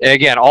 And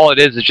again, all it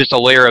is just a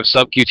layer of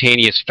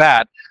subcutaneous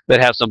fat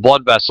that has some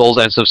blood vessels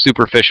and some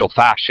superficial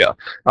fascia.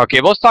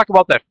 Okay, let's talk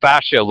about that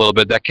fascia a little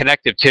bit, that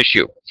connective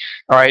tissue.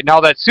 All right, now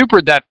that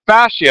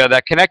fascia,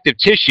 that connective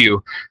tissue,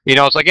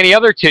 it's like any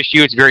other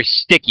tissue, it's very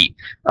sticky.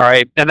 All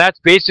right, and that's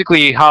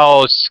basically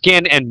how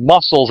skin and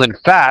muscles and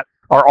fat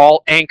are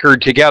all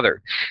anchored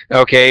together.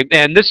 Okay,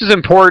 and this is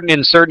important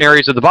in certain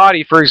areas of the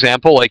body, for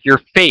example, like your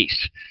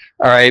face.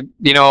 All right,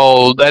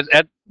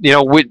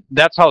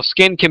 that's how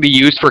skin can be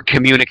used for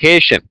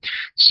communication.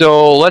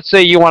 So let's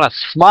say you want to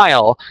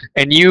smile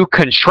and you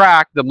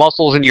contract the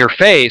muscles in your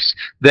face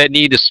that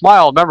need to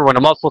smile. Remember, when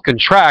a muscle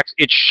contracts,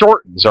 it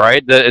shortens, all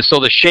right? So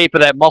the shape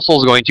of that muscle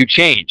is going to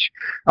change,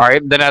 all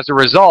right? Then as a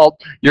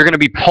result, you're going to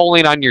be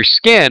pulling on your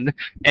skin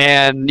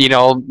and,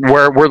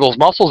 where those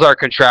muscles are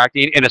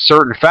contracting in a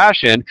certain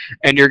fashion,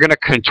 and you're going to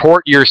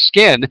contort your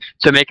skin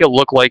to make it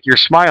look like you're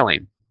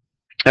smiling.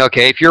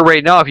 Okay, if you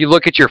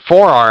look at your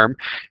forearm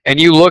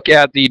and you look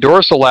at the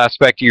dorsal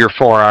aspect of your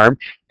forearm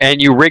and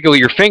you wriggle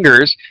your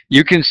fingers,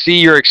 you can see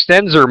your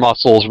extensor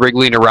muscles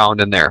wriggling around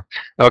in there.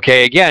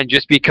 Okay, again,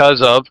 just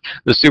because of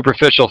the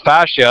superficial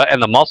fascia and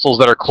the muscles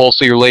that are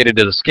closely related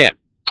to the skin.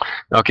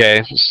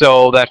 Okay,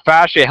 so that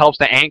fascia helps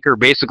to anchor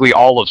basically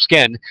all of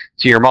skin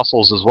to your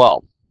muscles as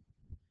well.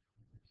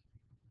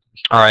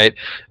 All right,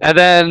 and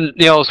then,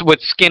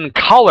 with skin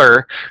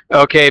color,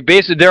 okay,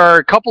 basically there are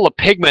a couple of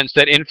pigments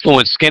that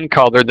influence skin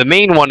color. The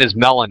main one is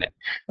melanin.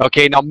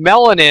 Okay, now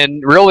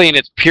melanin, really in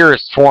its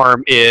purest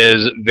form,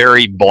 is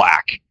very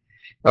black.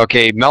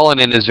 Okay,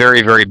 melanin is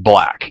very, very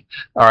black.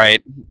 All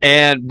right,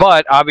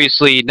 but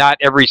obviously not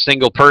every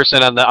single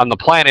person on the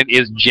planet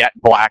is jet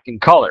black in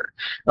color.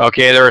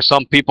 Okay, there are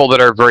some people that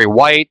are very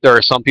white. There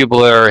are some people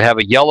that have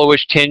a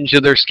yellowish tinge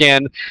to their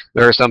skin.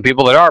 There are some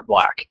people that are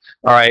black.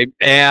 All right,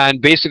 and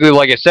basically,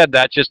 like I said,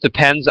 that just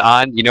depends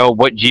on,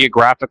 what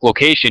geographic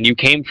location you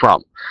came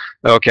from.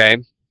 Okay,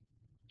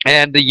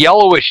 and the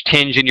yellowish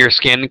tinge in your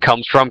skin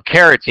comes from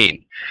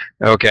keratin.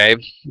 Okay,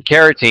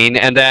 keratin,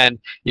 and then,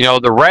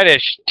 the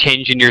reddish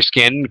tinge in your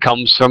skin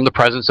comes from the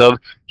presence of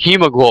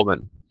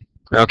hemoglobin.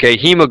 Okay,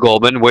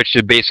 hemoglobin, which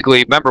is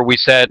basically, remember we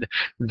said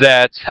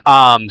that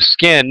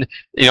skin,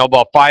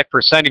 about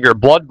 5% of your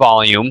blood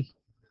volume,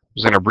 I'm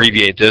just going to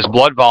abbreviate this,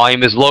 blood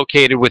volume is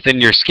located within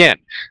your skin.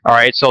 All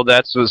right, so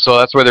that's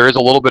where there is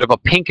a little bit of a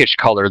pinkish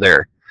color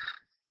there.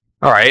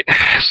 All right,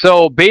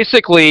 so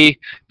basically,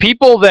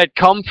 people that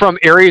come from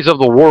areas of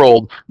the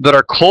world that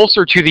are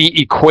closer to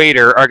the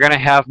equator are going to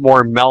have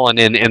more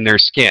melanin in their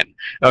skin.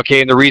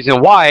 Okay, and the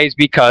reason why is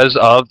because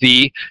of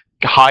the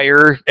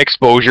higher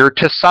exposure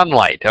to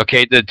sunlight,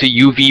 okay, to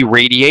UV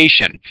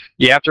radiation.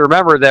 You have to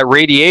remember that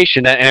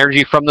radiation, that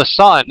energy from the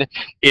sun,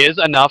 is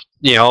enough,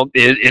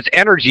 it's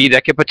energy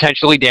that could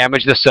potentially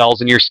damage the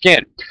cells in your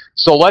skin.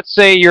 So let's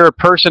say you're a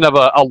person of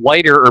a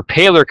lighter or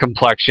paler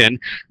complexion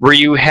where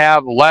you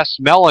have less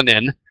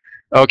melanin.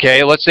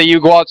 Okay, let's say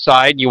you go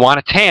outside and you want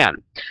a tan.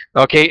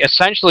 Okay,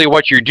 essentially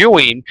what you're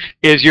doing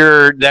is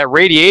that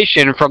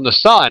radiation from the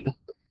sun,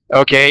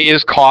 okay,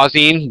 is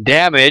causing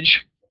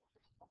damage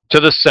to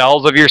the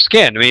cells of your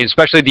skin. I mean,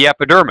 especially the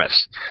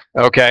epidermis.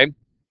 Okay,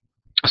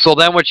 so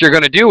then what you're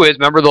going to do is,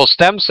 remember those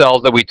stem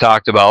cells that we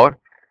talked about?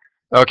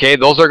 Okay,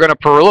 those are going to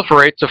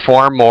proliferate to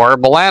form more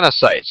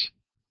melanocytes.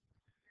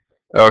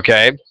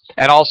 Okay,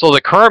 and also the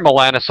current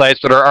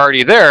melanocytes that are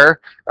already there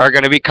are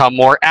going to become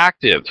more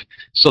active.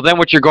 So then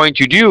what you're going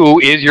to do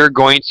is you're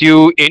going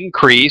to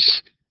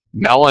increase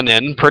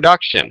melanin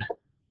production.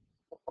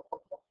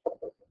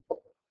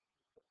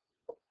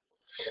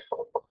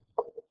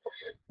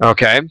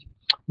 Okay.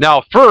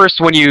 Now, first,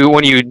 when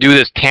you do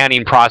this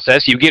tanning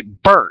process, you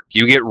get burnt,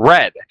 you get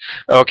red.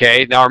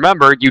 Okay. Now,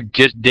 remember, you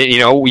just did,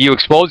 you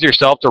expose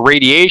yourself to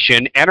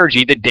radiation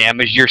energy that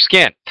damaged your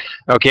skin.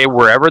 Okay.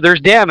 Wherever there's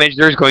damage,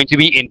 there's going to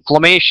be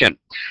inflammation.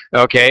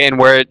 Okay. And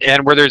where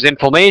there's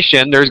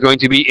inflammation, there's going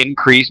to be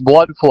increased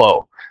blood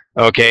flow.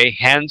 Okay.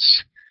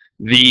 Hence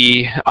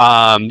the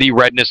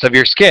redness of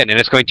your skin, and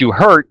it's going to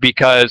hurt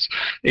because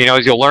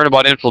as you'll learn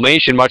about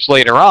inflammation much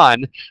later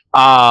on.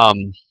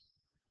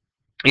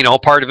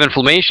 Part of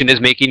inflammation is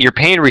making your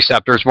pain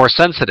receptors more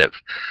sensitive.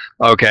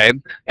 Okay.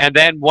 And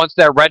then once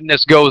that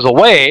redness goes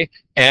away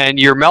and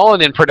your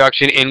melanin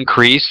production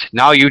increased,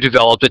 now you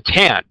developed a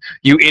tan.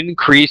 You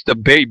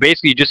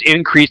basically just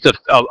increased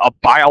a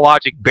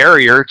biologic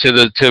barrier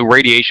to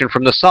radiation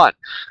from the sun.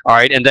 All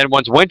right. And then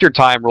once winter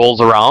time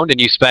rolls around and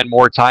you spend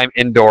more time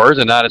indoors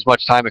and not as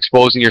much time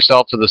exposing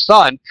yourself to the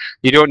sun,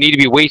 you don't need to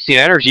be wasting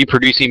energy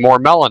producing more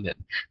melanin.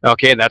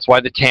 Okay. And that's why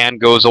the tan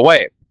goes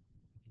away.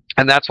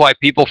 And that's why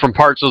people from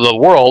parts of the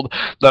world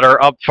that are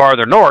up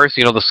farther north,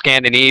 the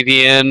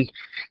Scandinavian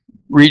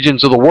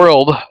regions of the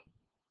world,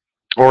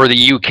 or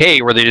the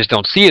UK, where they just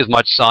don't see as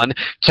much sun,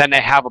 tend to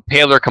have a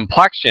paler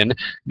complexion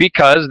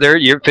because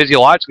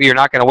physiologically you're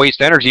not going to waste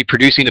energy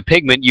producing a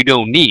pigment you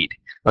don't need.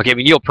 Okay, I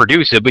mean, you'll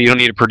produce it, but you don't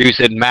need to produce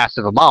it in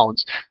massive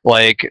amounts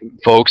like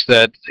folks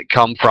that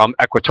come from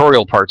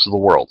equatorial parts of the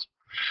world.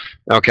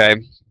 Okay,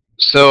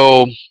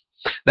 so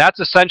that's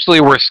essentially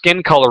where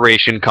skin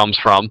coloration comes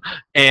from.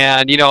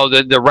 And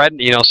the red,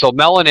 so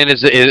melanin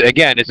is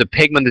a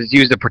pigment that's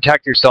used to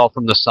protect yourself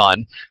from the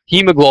sun.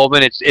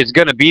 Hemoglobin, it's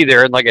going to be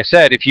there, and like I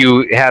said, if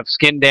you have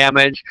skin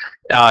damage,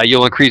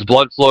 you'll increase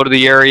blood flow to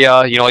the area.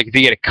 Like if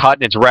you get a cut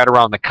and it's red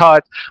around the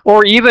cut,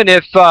 or even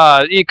if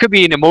it could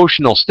be an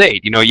emotional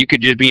state. You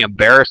could just be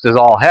embarrassed as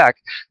all heck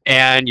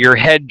and your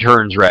head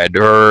turns red.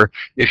 Or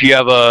if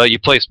you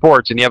play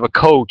sports and you have a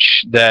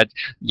coach that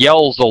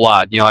yells a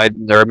lot. I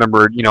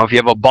remember, if you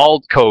have a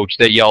bald coach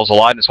that yells a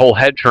lot and his whole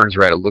head turns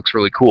red, it looks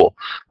really cool.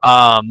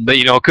 But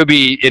it could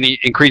be any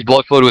increased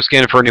blood flow to the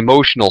skin for an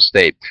emotional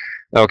state.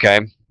 Okay.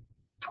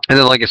 And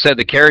then, like I said,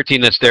 the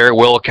carotene that's there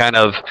will kind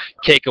of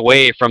take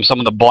away from some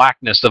of the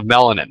blackness of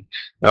melanin.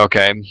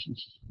 Okay.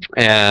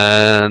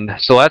 And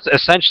so that's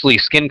essentially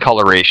skin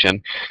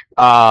coloration.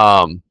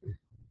 And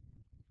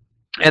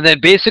then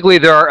basically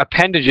there are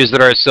appendages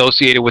that are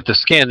associated with the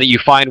skin that you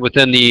find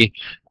within the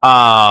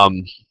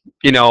within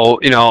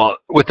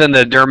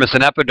the dermis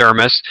and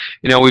epidermis.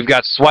 We've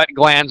got sweat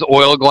glands,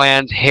 oil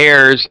glands,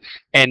 hairs,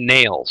 and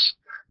nails.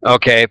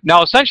 Okay,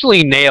 now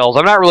essentially nails,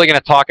 I'm not really going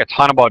to talk a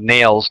ton about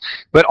nails,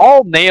 but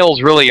all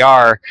nails really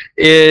are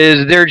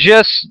is they're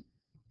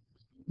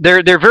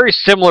very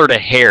similar to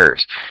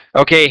hairs.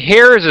 Okay,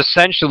 hairs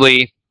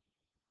essentially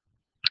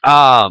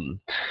are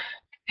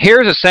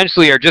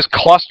just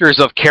clusters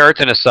of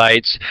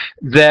keratinocytes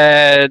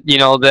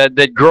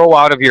that grow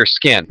out of your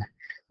skin.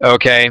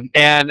 Okay,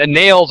 and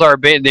nails are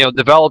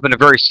develop in a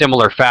very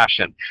similar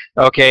fashion.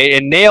 Okay,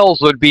 and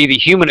nails would be the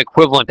human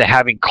equivalent to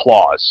having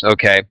claws.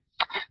 Okay.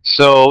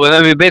 So,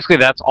 I mean, basically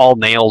that's all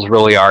nails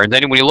really are. And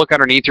then when you look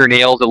underneath your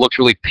nails, it looks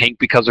really pink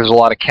because there's a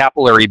lot of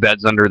capillary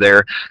beds under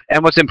there.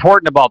 And what's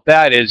important about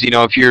that is,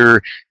 if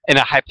you're in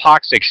a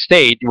hypoxic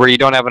state where you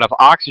don't have enough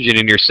oxygen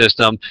in your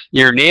system,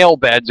 your nail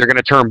beds are going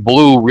to turn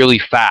blue really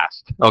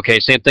fast. Okay,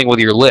 same thing with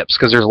your lips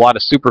because there's a lot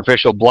of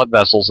superficial blood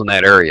vessels in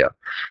that area.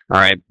 All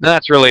right, and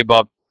that's really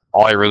about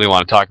all I really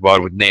want to talk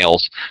about with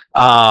nails.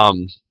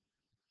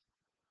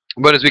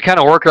 But as we kind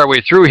of work our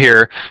way through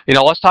here,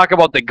 let's talk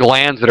about the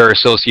glands that are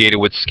associated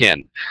with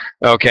skin.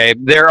 Okay,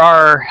 there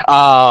are,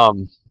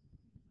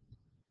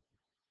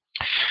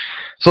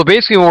 so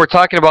basically when we're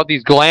talking about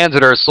these glands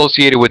that are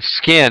associated with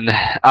skin, there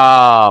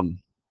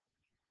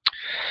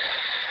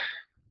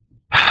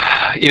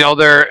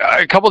are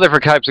a couple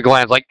different types of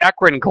glands. Like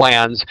eccrine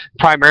glands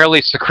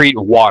primarily secrete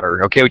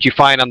water, okay, which you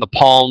find on the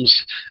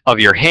palms of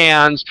your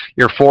hands,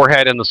 your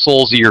forehead, and the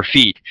soles of your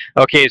feet.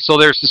 Okay, so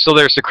their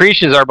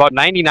secretions are about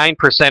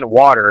 99%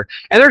 water.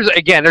 And there's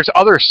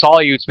other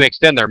solutes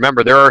mixed in there.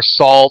 Remember, there are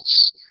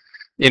salts,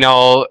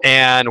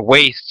 and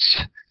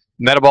wastes,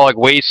 metabolic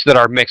wastes that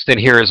are mixed in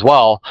here as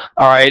well.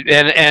 All right,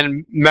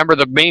 and remember,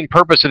 the main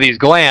purpose of these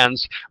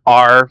glands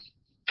are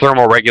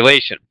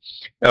thermoregulation.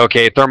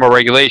 Okay,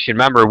 thermoregulation.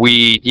 Remember,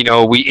 we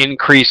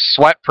increase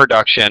sweat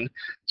production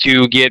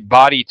to get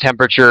body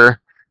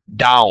temperature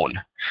down.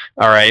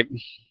 All right,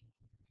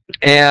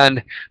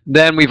 and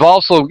then we've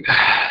also,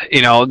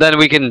 then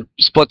we can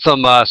split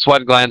some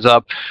sweat glands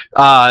up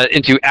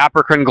into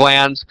apocrine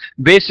glands.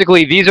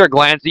 Basically, these are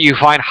glands that you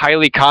find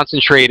highly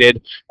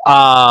concentrated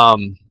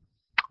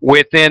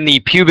within the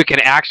pubic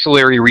and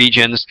axillary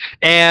regions.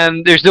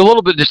 And there's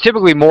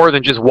typically more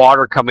than just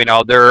water coming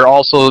out. There are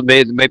also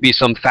maybe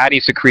some fatty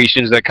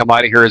secretions that come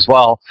out of here as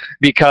well,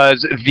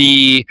 because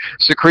the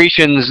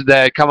secretions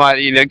that come out,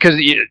 because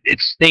it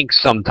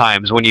stinks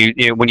sometimes when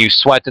you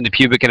sweat in the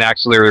pubic and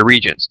axillary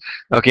regions.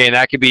 Okay, and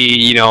that could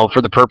be,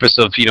 for the purpose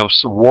of,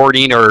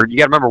 warding, or you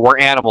got to remember, we're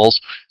animals,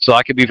 so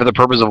that could be for the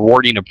purpose of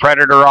warding a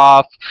predator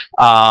off,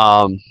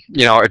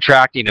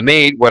 attracting a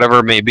mate, whatever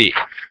it may be.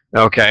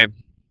 Okay.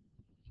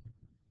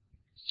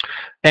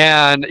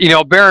 And,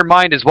 bear in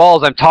mind as well,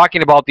 as I'm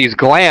talking about these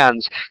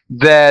glands,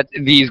 that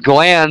these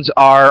glands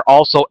are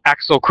also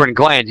exocrine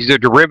glands. These are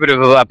derivative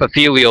of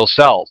epithelial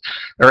cells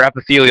or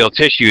epithelial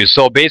tissues.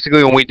 So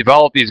basically, when we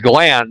develop these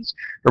glands,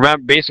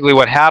 remember, basically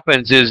what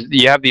happens is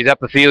you have these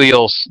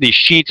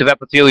sheets of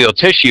epithelial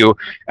tissue,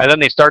 and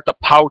then they start to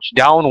pouch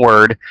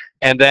downward.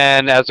 And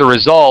then as a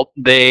result,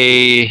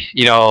 they,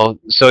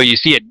 so you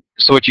see it.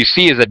 So what you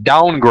see is a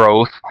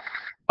downgrowth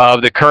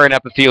of the current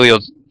epithelial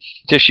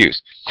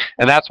tissues,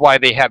 and that's why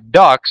they have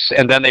ducts,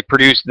 and then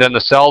then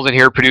the cells in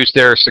here produce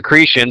their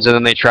secretions, and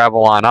then they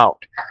travel on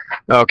out.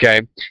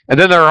 Okay, and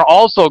then there are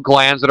also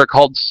glands that are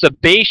called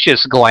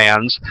sebaceous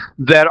glands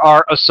that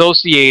are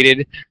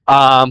associated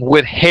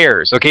with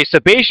hairs. Okay,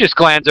 sebaceous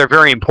glands are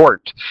very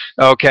important.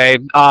 Okay,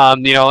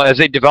 as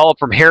they develop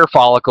from hair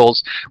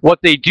follicles, what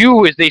they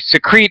do is they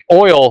secrete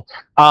oil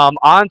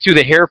onto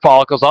the hair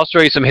follicles. I'll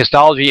show you some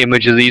histology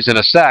images of these in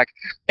a sec.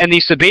 And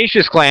these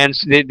sebaceous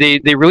glands,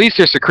 they release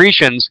their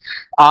secretions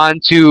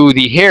onto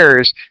the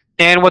hairs,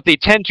 and what they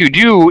tend to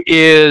do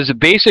is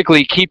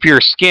basically keep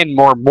your skin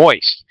more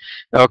moist.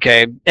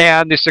 Okay,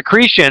 and the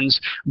secretions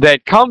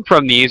that come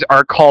from these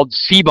are called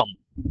sebum.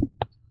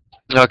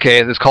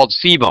 Okay, it's called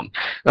sebum.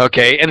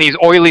 Okay, and these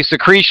oily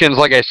secretions,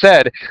 like I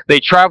said,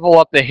 they travel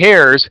up the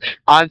hairs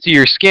onto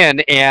your skin,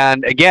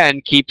 and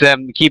again, keep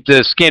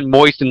the skin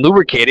moist and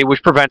lubricated,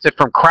 which prevents it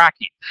from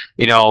cracking.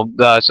 So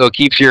it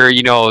keeps your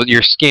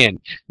skin,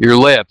 your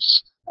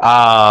lips,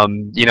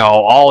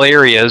 all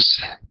areas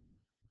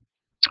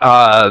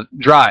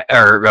dry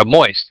or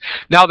moist.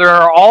 Now there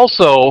are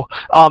also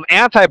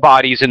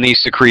antibodies in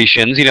these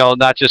secretions.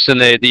 Not just in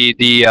the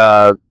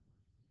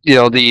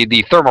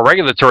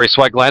thermoregulatory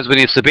sweat glands, but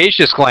the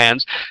sebaceous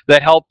glands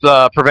that help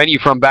prevent you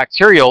from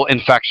bacterial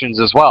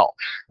infections as well.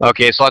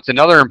 Okay, so that's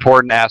another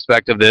important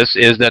aspect of this,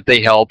 is that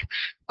they help.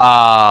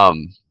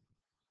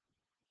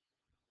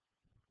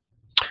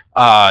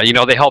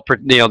 They help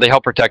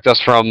protect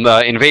us from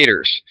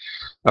invaders.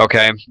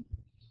 Okay,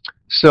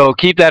 so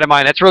keep that in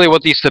mind. That's really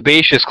what these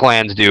sebaceous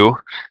glands do.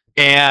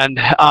 And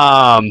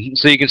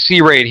so you can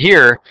see right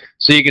here,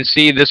 so you can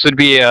see this would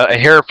be a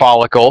hair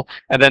follicle,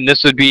 and then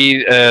this would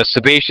be a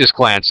sebaceous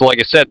gland. So like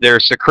I said, their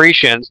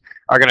secretions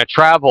are going to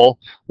travel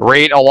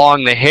right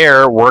along the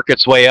hair, work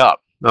its way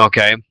up,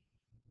 okay?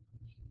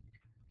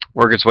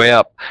 Work its way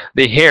up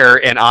the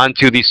hair and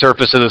onto the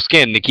surface of the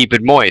skin to keep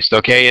it moist,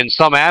 okay? In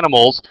some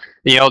animals,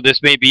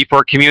 this may be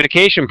for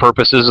communication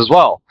purposes as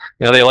well.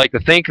 They like to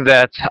think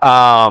that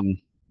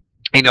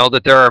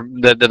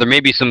that there may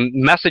be some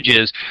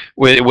messages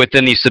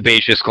within these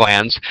sebaceous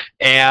glands,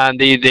 and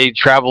they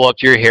travel up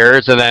to your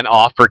hairs and then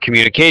off for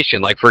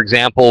communication. Like, for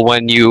example,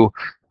 when you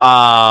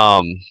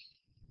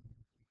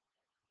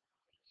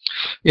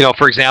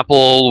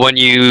when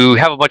you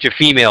have a bunch of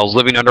females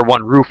living under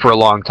one roof for a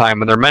long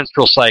time, and their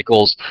menstrual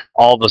cycles,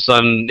 all of a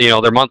sudden,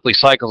 their monthly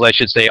cycles, I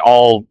should say,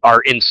 all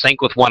are in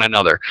sync with one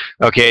another.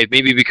 Okay,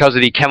 maybe because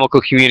of the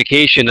chemical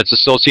communication that's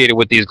associated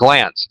with these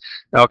glands.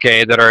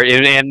 Okay,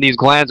 and these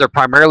glands are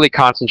primarily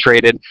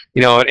concentrated,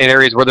 in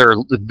areas where there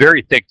are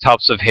very thick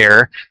tufts of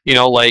hair,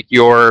 like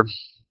your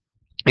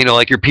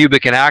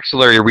pubic and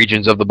axillary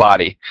regions of the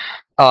body.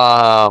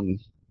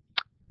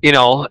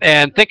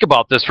 And think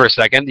about this for a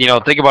second.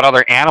 Think about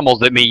other animals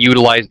that may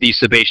utilize these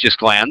sebaceous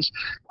glands.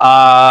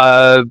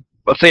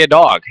 Let's say a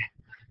dog.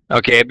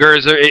 Okay,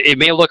 it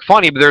may look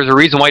funny, but there's a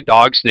reason why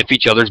dogs sniff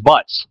each other's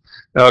butts.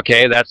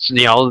 Okay, that's,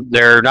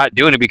 they're not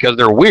doing it because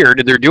they're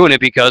weird. They're doing it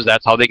because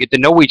that's how they get to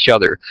know each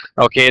other.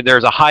 Okay,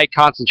 there's a high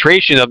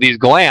concentration of these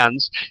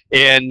glands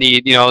in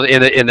the,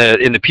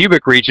 in the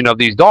pubic region of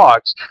these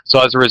dogs.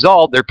 So as a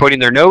result, they're putting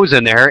their nose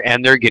in there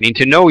and they're getting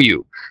to know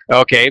you.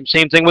 Okay,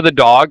 same thing with a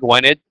dog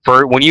when it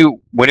first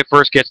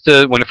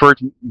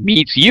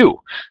meets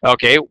you.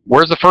 Okay,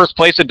 where's the first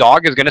place a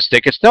dog is going to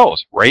stick its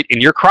nose? Right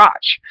in your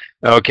crotch.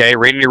 Okay,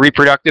 right in your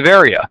reproductive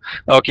area.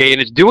 Okay,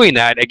 and it's doing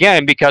that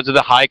again because of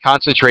the high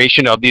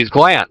concentration of these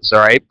glands. All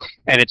right,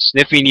 and it's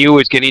sniffing you,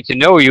 it's getting to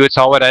know you. That's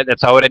how it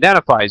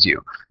identifies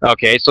you.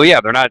 Okay, so yeah,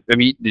 they're not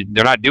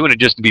doing it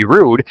just to be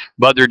rude,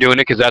 but they're doing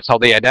it because that's how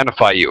they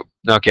identify you.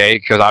 Okay,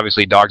 because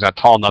obviously dogs not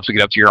tall enough to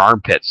get up to your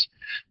armpits.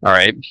 All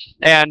right,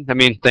 and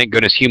thank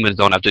goodness humans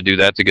don't have to do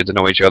that to get to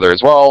know each other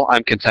as well.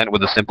 I'm content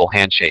with a simple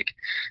handshake.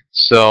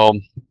 So,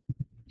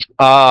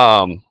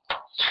 so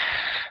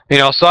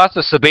that's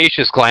the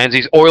sebaceous glands,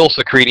 these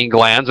oil-secreting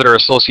glands that are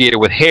associated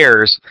with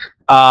hairs.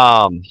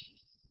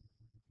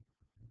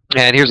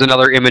 And here's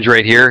another image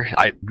right here.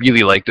 I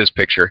really like this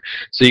picture.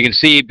 So you can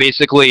see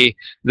basically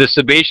the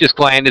sebaceous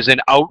gland is an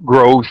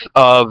outgrowth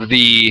of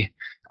the,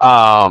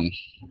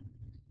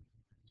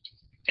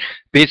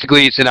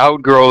 basically it's an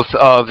outgrowth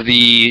of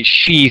the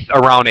sheath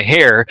around a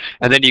hair,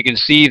 and then you can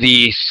see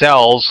the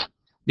cells,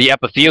 the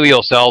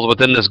epithelial cells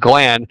within this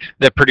gland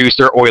that produce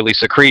their oily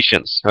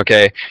secretions.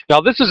 Okay. Now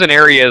this is an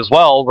area as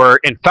well where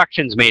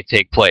infections may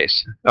take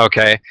place.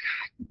 Okay.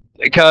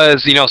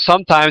 Because, you know,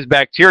 sometimes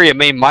bacteria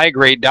may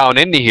migrate down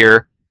into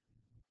here,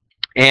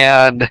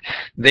 and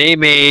they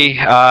may,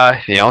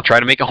 you know,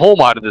 try to make a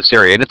home out of this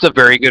area, and it's a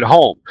very good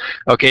home,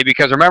 okay,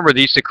 because remember,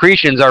 these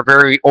secretions are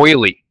very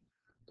oily,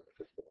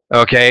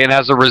 okay, and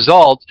as a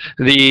result,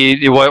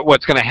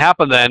 what's going to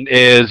happen then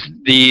is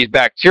the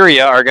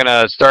bacteria are going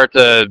to start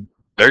to,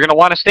 they're going to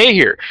want to stay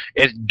here.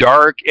 It's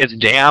dark, it's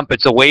damp,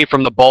 it's away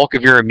from the bulk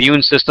of your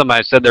immune system.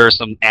 I said there are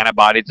some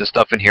antibodies and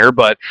stuff in here,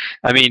 but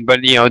I mean,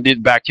 but you know, the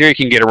bacteria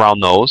can get around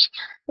those.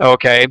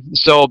 Okay,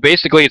 so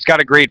basically it's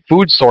got a great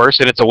food source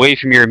and it's away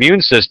from your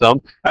immune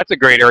system. That's a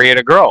great area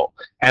to grow.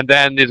 And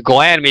then this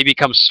gland may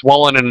become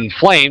swollen and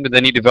inflamed, and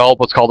then you develop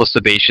what's called a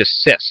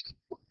sebaceous cyst.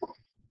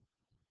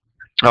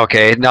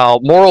 Okay, now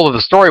moral of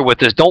the story with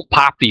this, don't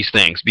pop these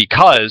things,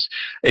 because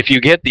if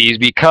you get these,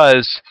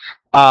 because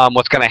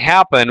what's going to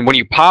happen when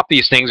you pop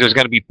these things, there's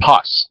going to be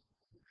pus.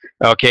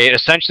 Okay,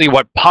 essentially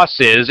what pus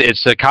is,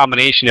 it's a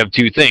combination of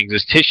two things.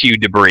 It's tissue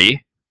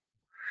debris,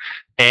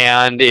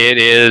 and it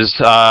is,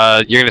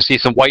 you're going to see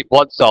some white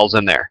blood cells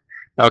in there.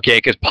 Okay,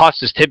 because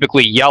pus is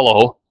typically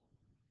yellow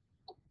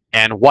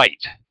and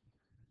white.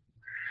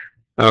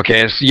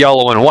 Okay, it's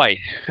yellow and white.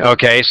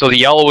 Okay, so the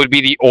yellow would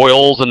be the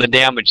oils and the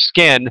damaged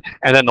skin,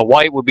 and then the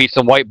white would be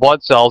some white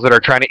blood cells that are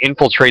trying to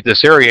infiltrate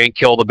this area and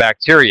kill the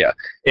bacteria.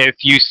 If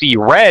you see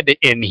red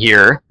in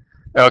here,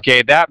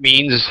 okay, that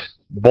means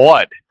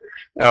blood.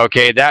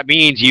 Okay, that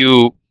means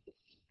you,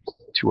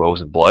 two O's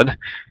in blood.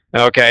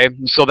 Okay,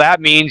 so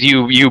that means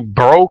you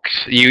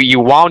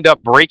wound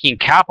up breaking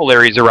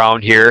capillaries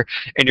around here,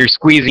 and you're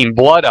squeezing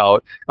blood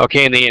out.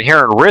 Okay, and the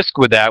inherent risk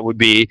with that would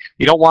be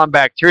you don't want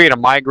bacteria to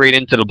migrate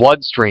into the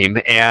bloodstream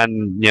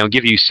and, you know,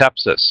 give you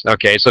sepsis.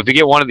 Okay, so if you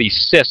get one of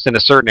these cysts in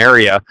a certain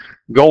area,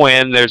 go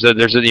in. There's a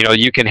you know,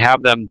 you can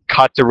have them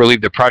cut to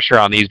relieve the pressure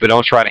on these, but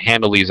don't try to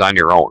handle these on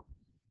your own.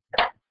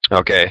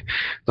 Okay,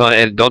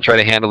 and don't try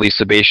to handle these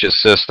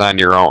sebaceous cysts on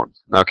your own.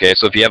 Okay,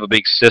 so if you have a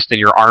big cyst in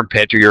your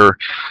armpit or your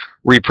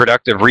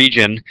reproductive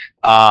region,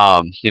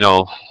 you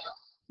know,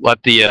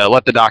 let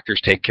the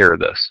doctors take care of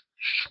this.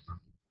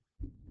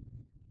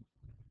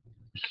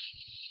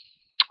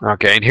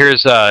 Okay, and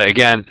here's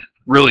again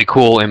really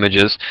cool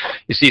images.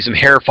 You see some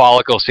hair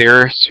follicles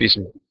here. You see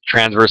some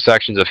transverse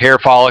sections of hair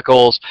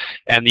follicles,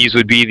 and these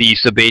would be the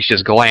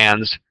sebaceous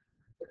glands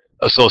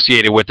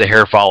associated with the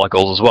hair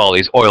follicles as well.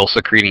 These oil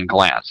secreting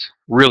glands.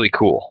 Really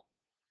cool.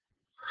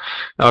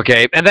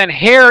 Okay, and then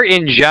hair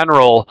in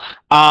general.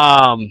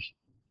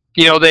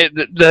 You know,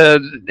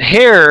 the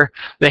hair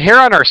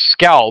on our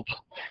scalp,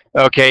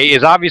 okay,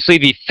 is obviously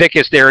the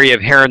thickest area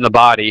of hair in the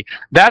body.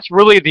 That's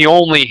really the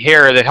only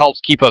hair that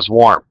helps keep us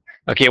warm.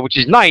 Okay, which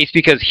is nice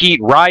because heat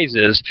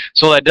rises,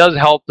 so that does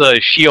help the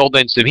shield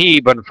in some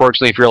heat. But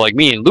unfortunately, if you're like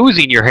me and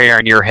losing your hair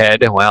on your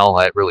head, well,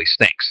 that really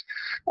stinks.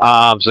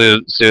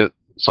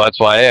 So that's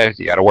why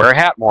you got to wear a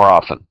hat more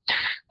often.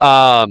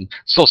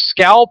 So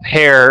scalp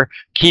hair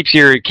keeps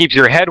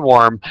your head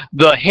warm.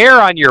 The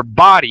hair on your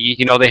body,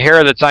 you know, the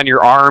hair that's on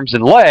your arms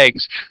and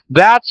legs,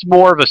 that's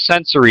more of a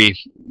sensory,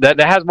 that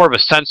has more of a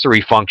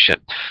sensory function.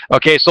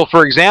 Okay, so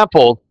for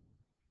example,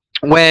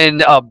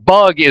 when a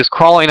bug is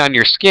crawling on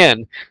your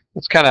skin,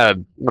 it's kind of,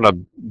 I'm going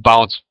to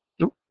bounce,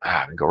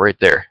 go right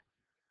there.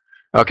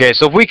 Okay,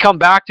 so if we come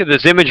back to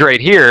this image right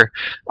here,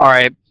 all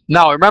right,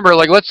 now remember,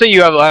 like, let's say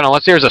you have, I don't know,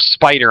 let's say there's a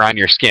spider on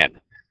your skin.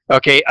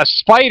 Okay, a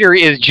spider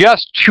is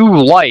just too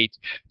light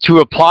to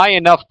apply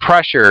enough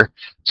pressure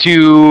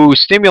to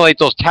stimulate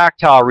those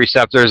tactile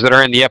receptors that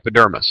are in the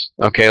epidermis.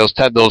 Okay,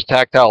 those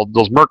tactile,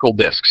 those Merkel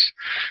discs.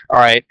 All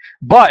right,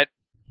 but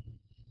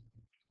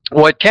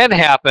what can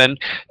happen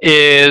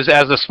is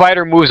as the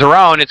spider moves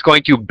around, it's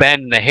going to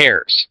bend the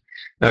hairs.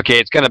 Okay,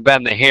 it's going to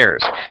bend the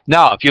hairs.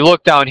 Now, if you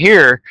look down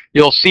here,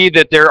 you'll see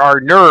that there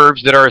are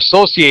nerves that are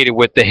associated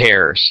with the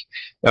hairs.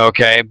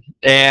 Okay,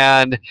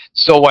 and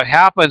so what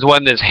happens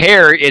when this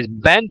hair is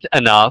bent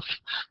enough,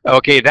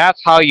 okay, that's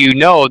how you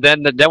know,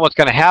 then what's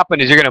going to happen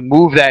is you're going to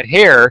move that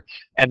hair,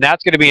 and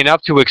that's going to be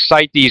enough to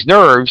excite these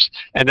nerves,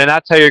 and then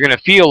that's how you're going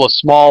to feel a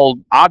small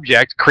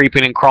object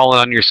creeping and crawling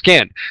on your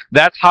skin.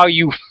 That's how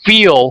you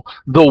feel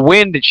the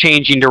wind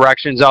changing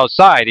directions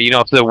outside. You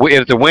know,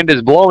 if the wind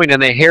is blowing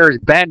and the hair is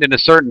bent in a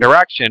certain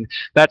direction,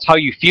 that's how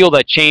you feel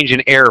that change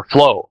in air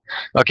flow.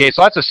 Okay,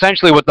 so that's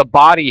essentially what the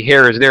body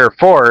hair is there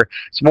for.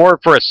 It's more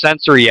for a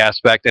sensory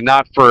aspect and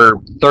not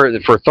for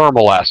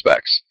thermal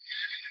aspects.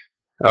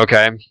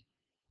 Okay.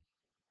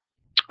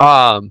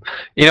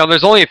 You know,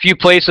 there's only a few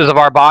places of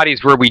our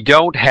bodies where we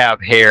don't have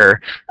hair,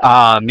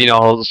 you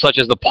know, such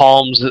as the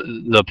palms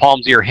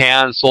of your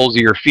hands, soles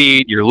of your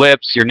feet, your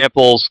lips, your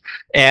nipples,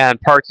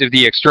 and parts of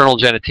the external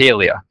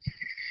genitalia.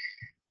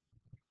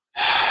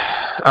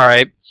 All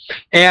right.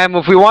 And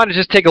if we want to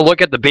just take a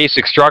look at the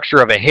basic structure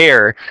of a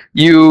hair,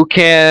 you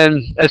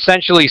can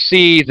essentially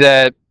see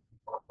that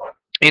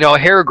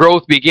hair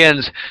growth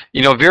begins,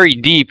 very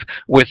deep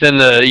within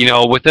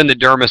within the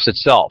dermis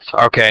itself.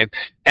 Okay,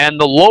 and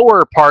the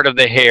lower part of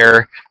the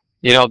hair,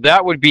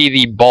 that would be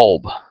the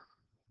bulb.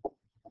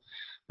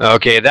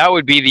 Okay, that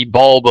would be the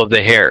bulb of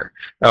the hair.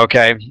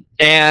 Okay,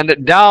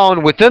 and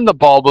down within the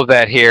bulb of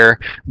that hair,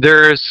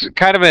 there's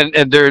kind of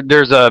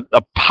there's a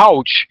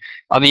pouch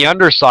on the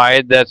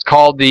underside that's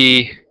called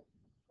the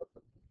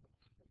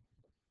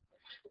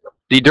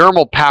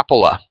dermal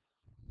papilla.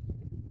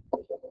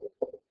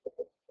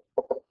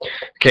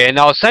 Okay,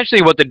 now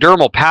essentially what the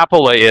dermal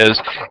papilla is,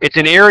 it's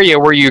an area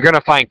where you're going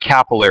to find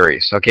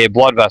capillaries, okay,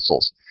 blood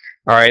vessels.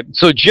 All right,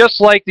 so just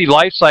like the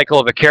life cycle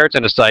of a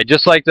keratinocyte,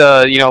 just like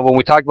when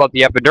we talked about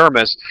the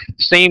epidermis,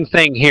 same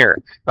thing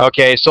here.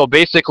 Okay, so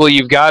basically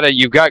you've got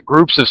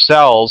groups of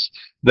cells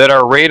that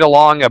are right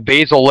along a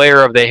basal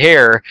layer of the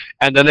hair,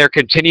 and then they're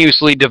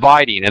continuously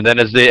dividing, and then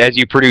as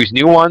you produce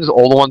new ones,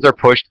 old ones are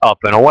pushed up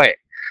and away.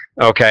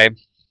 Okay.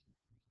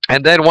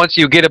 And then once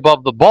you get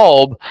above the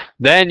bulb,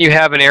 then you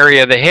have an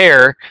area of the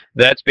hair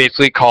that's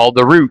basically called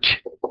the root.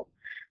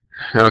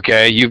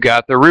 Okay, you've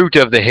got the root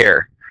of the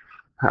hair.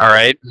 All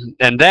right,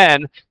 and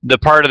then the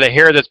part of the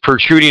hair that's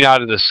protruding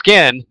out of the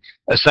skin,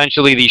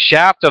 essentially the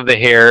shaft of the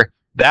hair,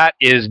 that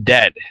is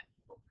dead.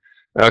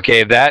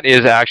 Okay, that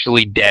is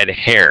actually dead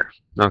hair.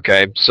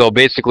 Okay, so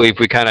basically if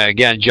we kind of,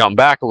 again, jump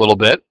back a little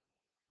bit,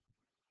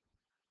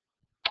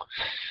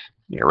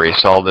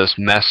 erase all this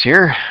mess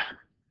here.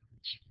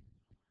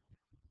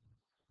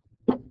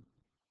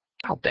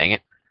 Oh, dang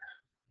it.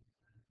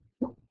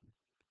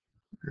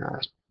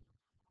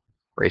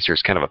 Eraser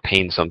is kind of a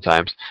pain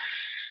sometimes.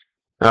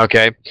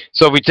 Okay,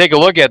 so if we take a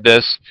look at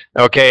this,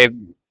 okay,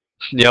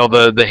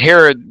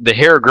 the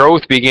hair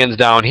growth begins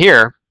down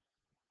here,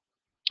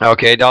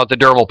 okay, down at the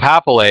dermal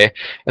papillae,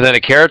 and then the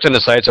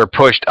keratinocytes are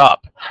pushed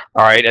up,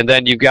 all right, and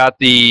then you've got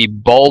the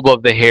bulb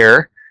of the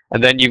hair,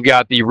 and then you've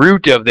got the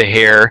root of the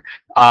hair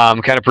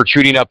kind of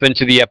protruding up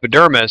into the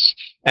epidermis,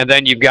 and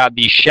then you've got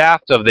the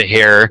shaft of the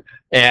hair,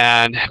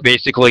 and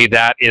basically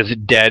that is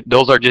dead.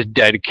 Those are just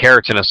dead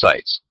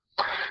keratinocytes.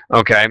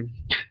 Okay,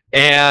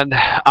 and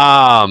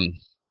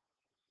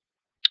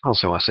what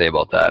else do I want to say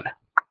about that?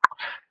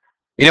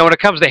 When it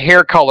comes to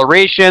hair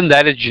coloration,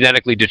 that is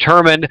genetically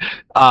determined.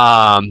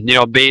 There's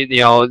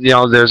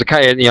a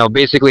kind of,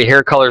 basically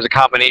hair color is a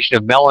combination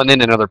of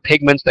melanin and other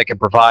pigments that can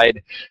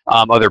provide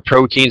other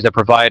proteins that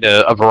provide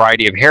a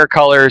variety of hair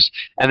colors.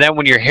 And then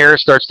when your hair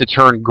starts to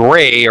turn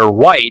gray or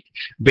white,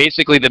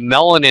 basically the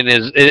melanin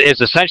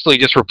is essentially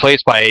just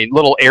replaced by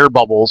little air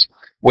bubbles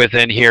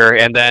within here,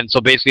 and then so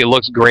basically it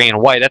looks gray and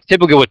white. That's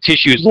typically what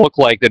tissues look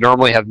like that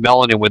normally have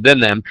melanin within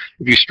them.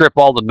 If you strip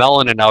all the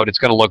melanin out, it's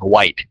going to look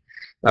white.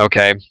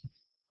 Okay,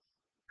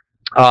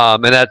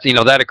 and that's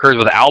that occurs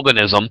with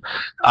albinism.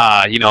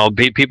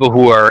 People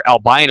who are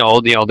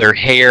albino, their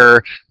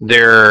hair,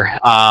 their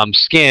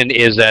skin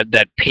is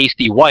that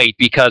pasty white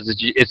because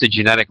it's a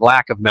genetic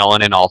lack of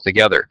melanin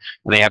altogether,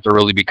 and they have to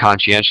really be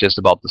conscientious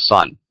about the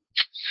sun.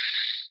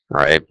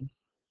 All right.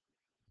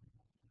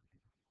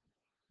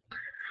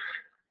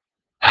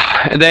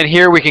 And then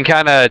here we can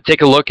kind of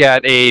take a look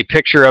at a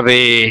picture of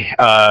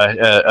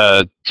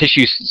a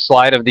tissue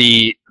slide of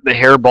the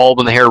hair bulb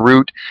and the hair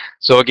root.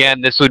 So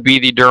again, this would be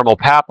the dermal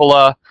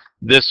papilla,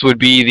 this would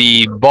be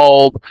the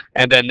bulb,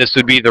 and then this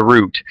would be the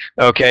root.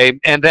 Okay,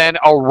 and then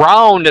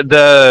around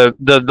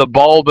the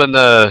bulb and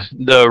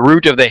the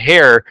root of the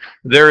hair,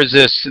 there's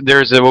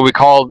what we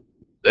call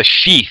a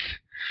sheath.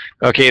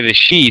 Okay, the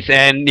sheath,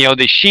 and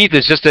the sheath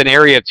is just an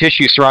area of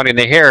tissue surrounding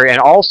the hair, and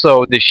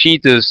also the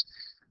sheath is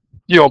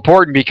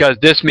important because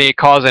this may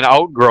cause an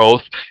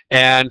outgrowth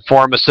and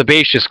form a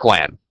sebaceous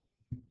gland,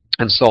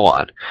 and so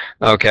on.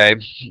 Okay,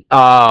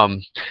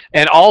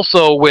 and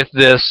also with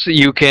this,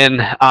 you can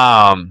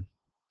what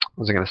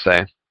was I going to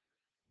say?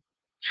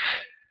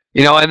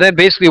 And then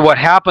basically what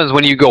happens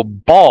when you go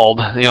bald,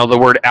 the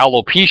word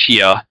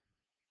alopecia.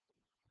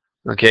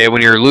 Okay,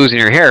 when you're losing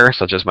your hair,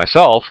 such as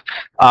myself,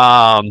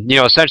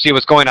 essentially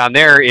what's going on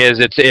there is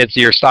it's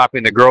you're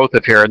stopping the growth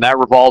of hair, and that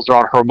revolves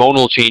around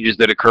hormonal changes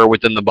that occur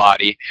within the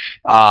body.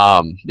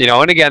 And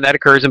again, that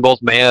occurs in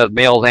both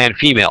males and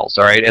females.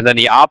 All right, and then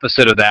the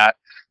opposite of that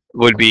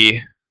would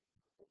be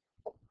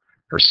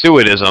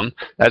hirsutism.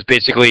 That's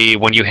basically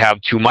when you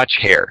have too much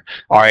hair.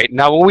 All right.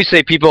 Now, when we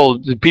say people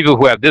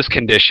who have this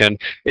condition,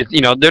 it's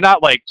they're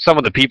not like some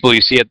of the people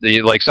you see at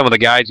some of the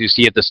guys you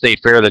see at the state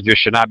fair that just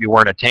should not be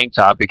wearing a tank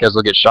top because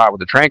they'll get shot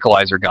with a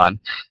tranquilizer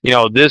gun.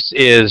 This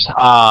is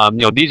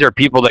these are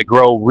people that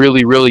grow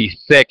really, really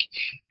thick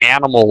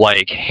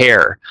animal-like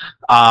hair.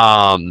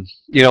 For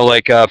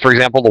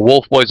example, the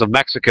Wolf Boys of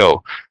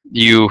Mexico.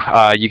 You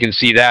can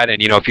see that,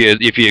 and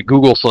if you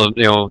Google some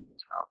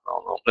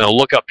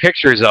look up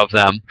pictures of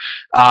them,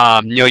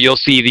 you'll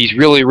see these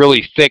really,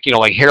 really thick,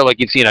 like hair like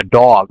you'd see in a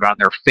dog on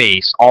their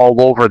face,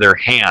 all over their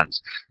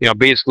hands.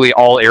 Basically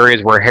all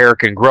areas where hair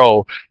can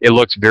grow, it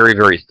looks very,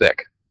 very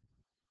thick.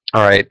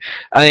 All right,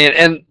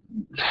 and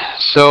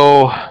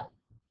so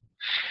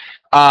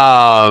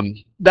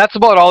That's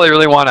about all I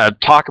really want to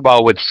talk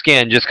about with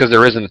skin, just because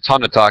there isn't a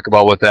ton to talk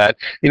about with that.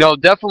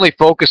 Definitely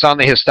focus on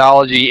the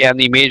histology and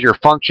the major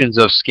functions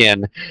of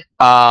skin.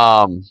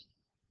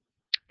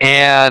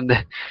 And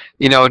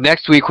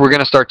next week we're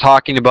going to start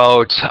talking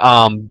about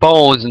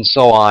bones and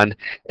so on,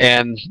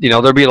 and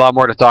there'll be a lot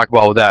more to talk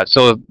about with that.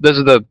 So this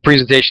is the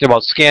presentation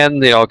about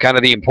skin, kind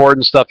of the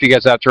important stuff you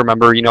guys have to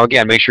remember.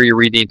 Again, make sure you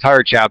read the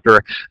entire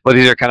chapter, but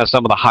these are kind of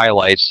some of the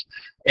highlights.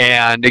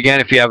 And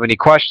again, if you have any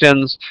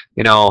questions,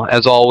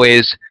 as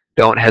always,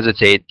 don't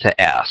hesitate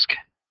to ask.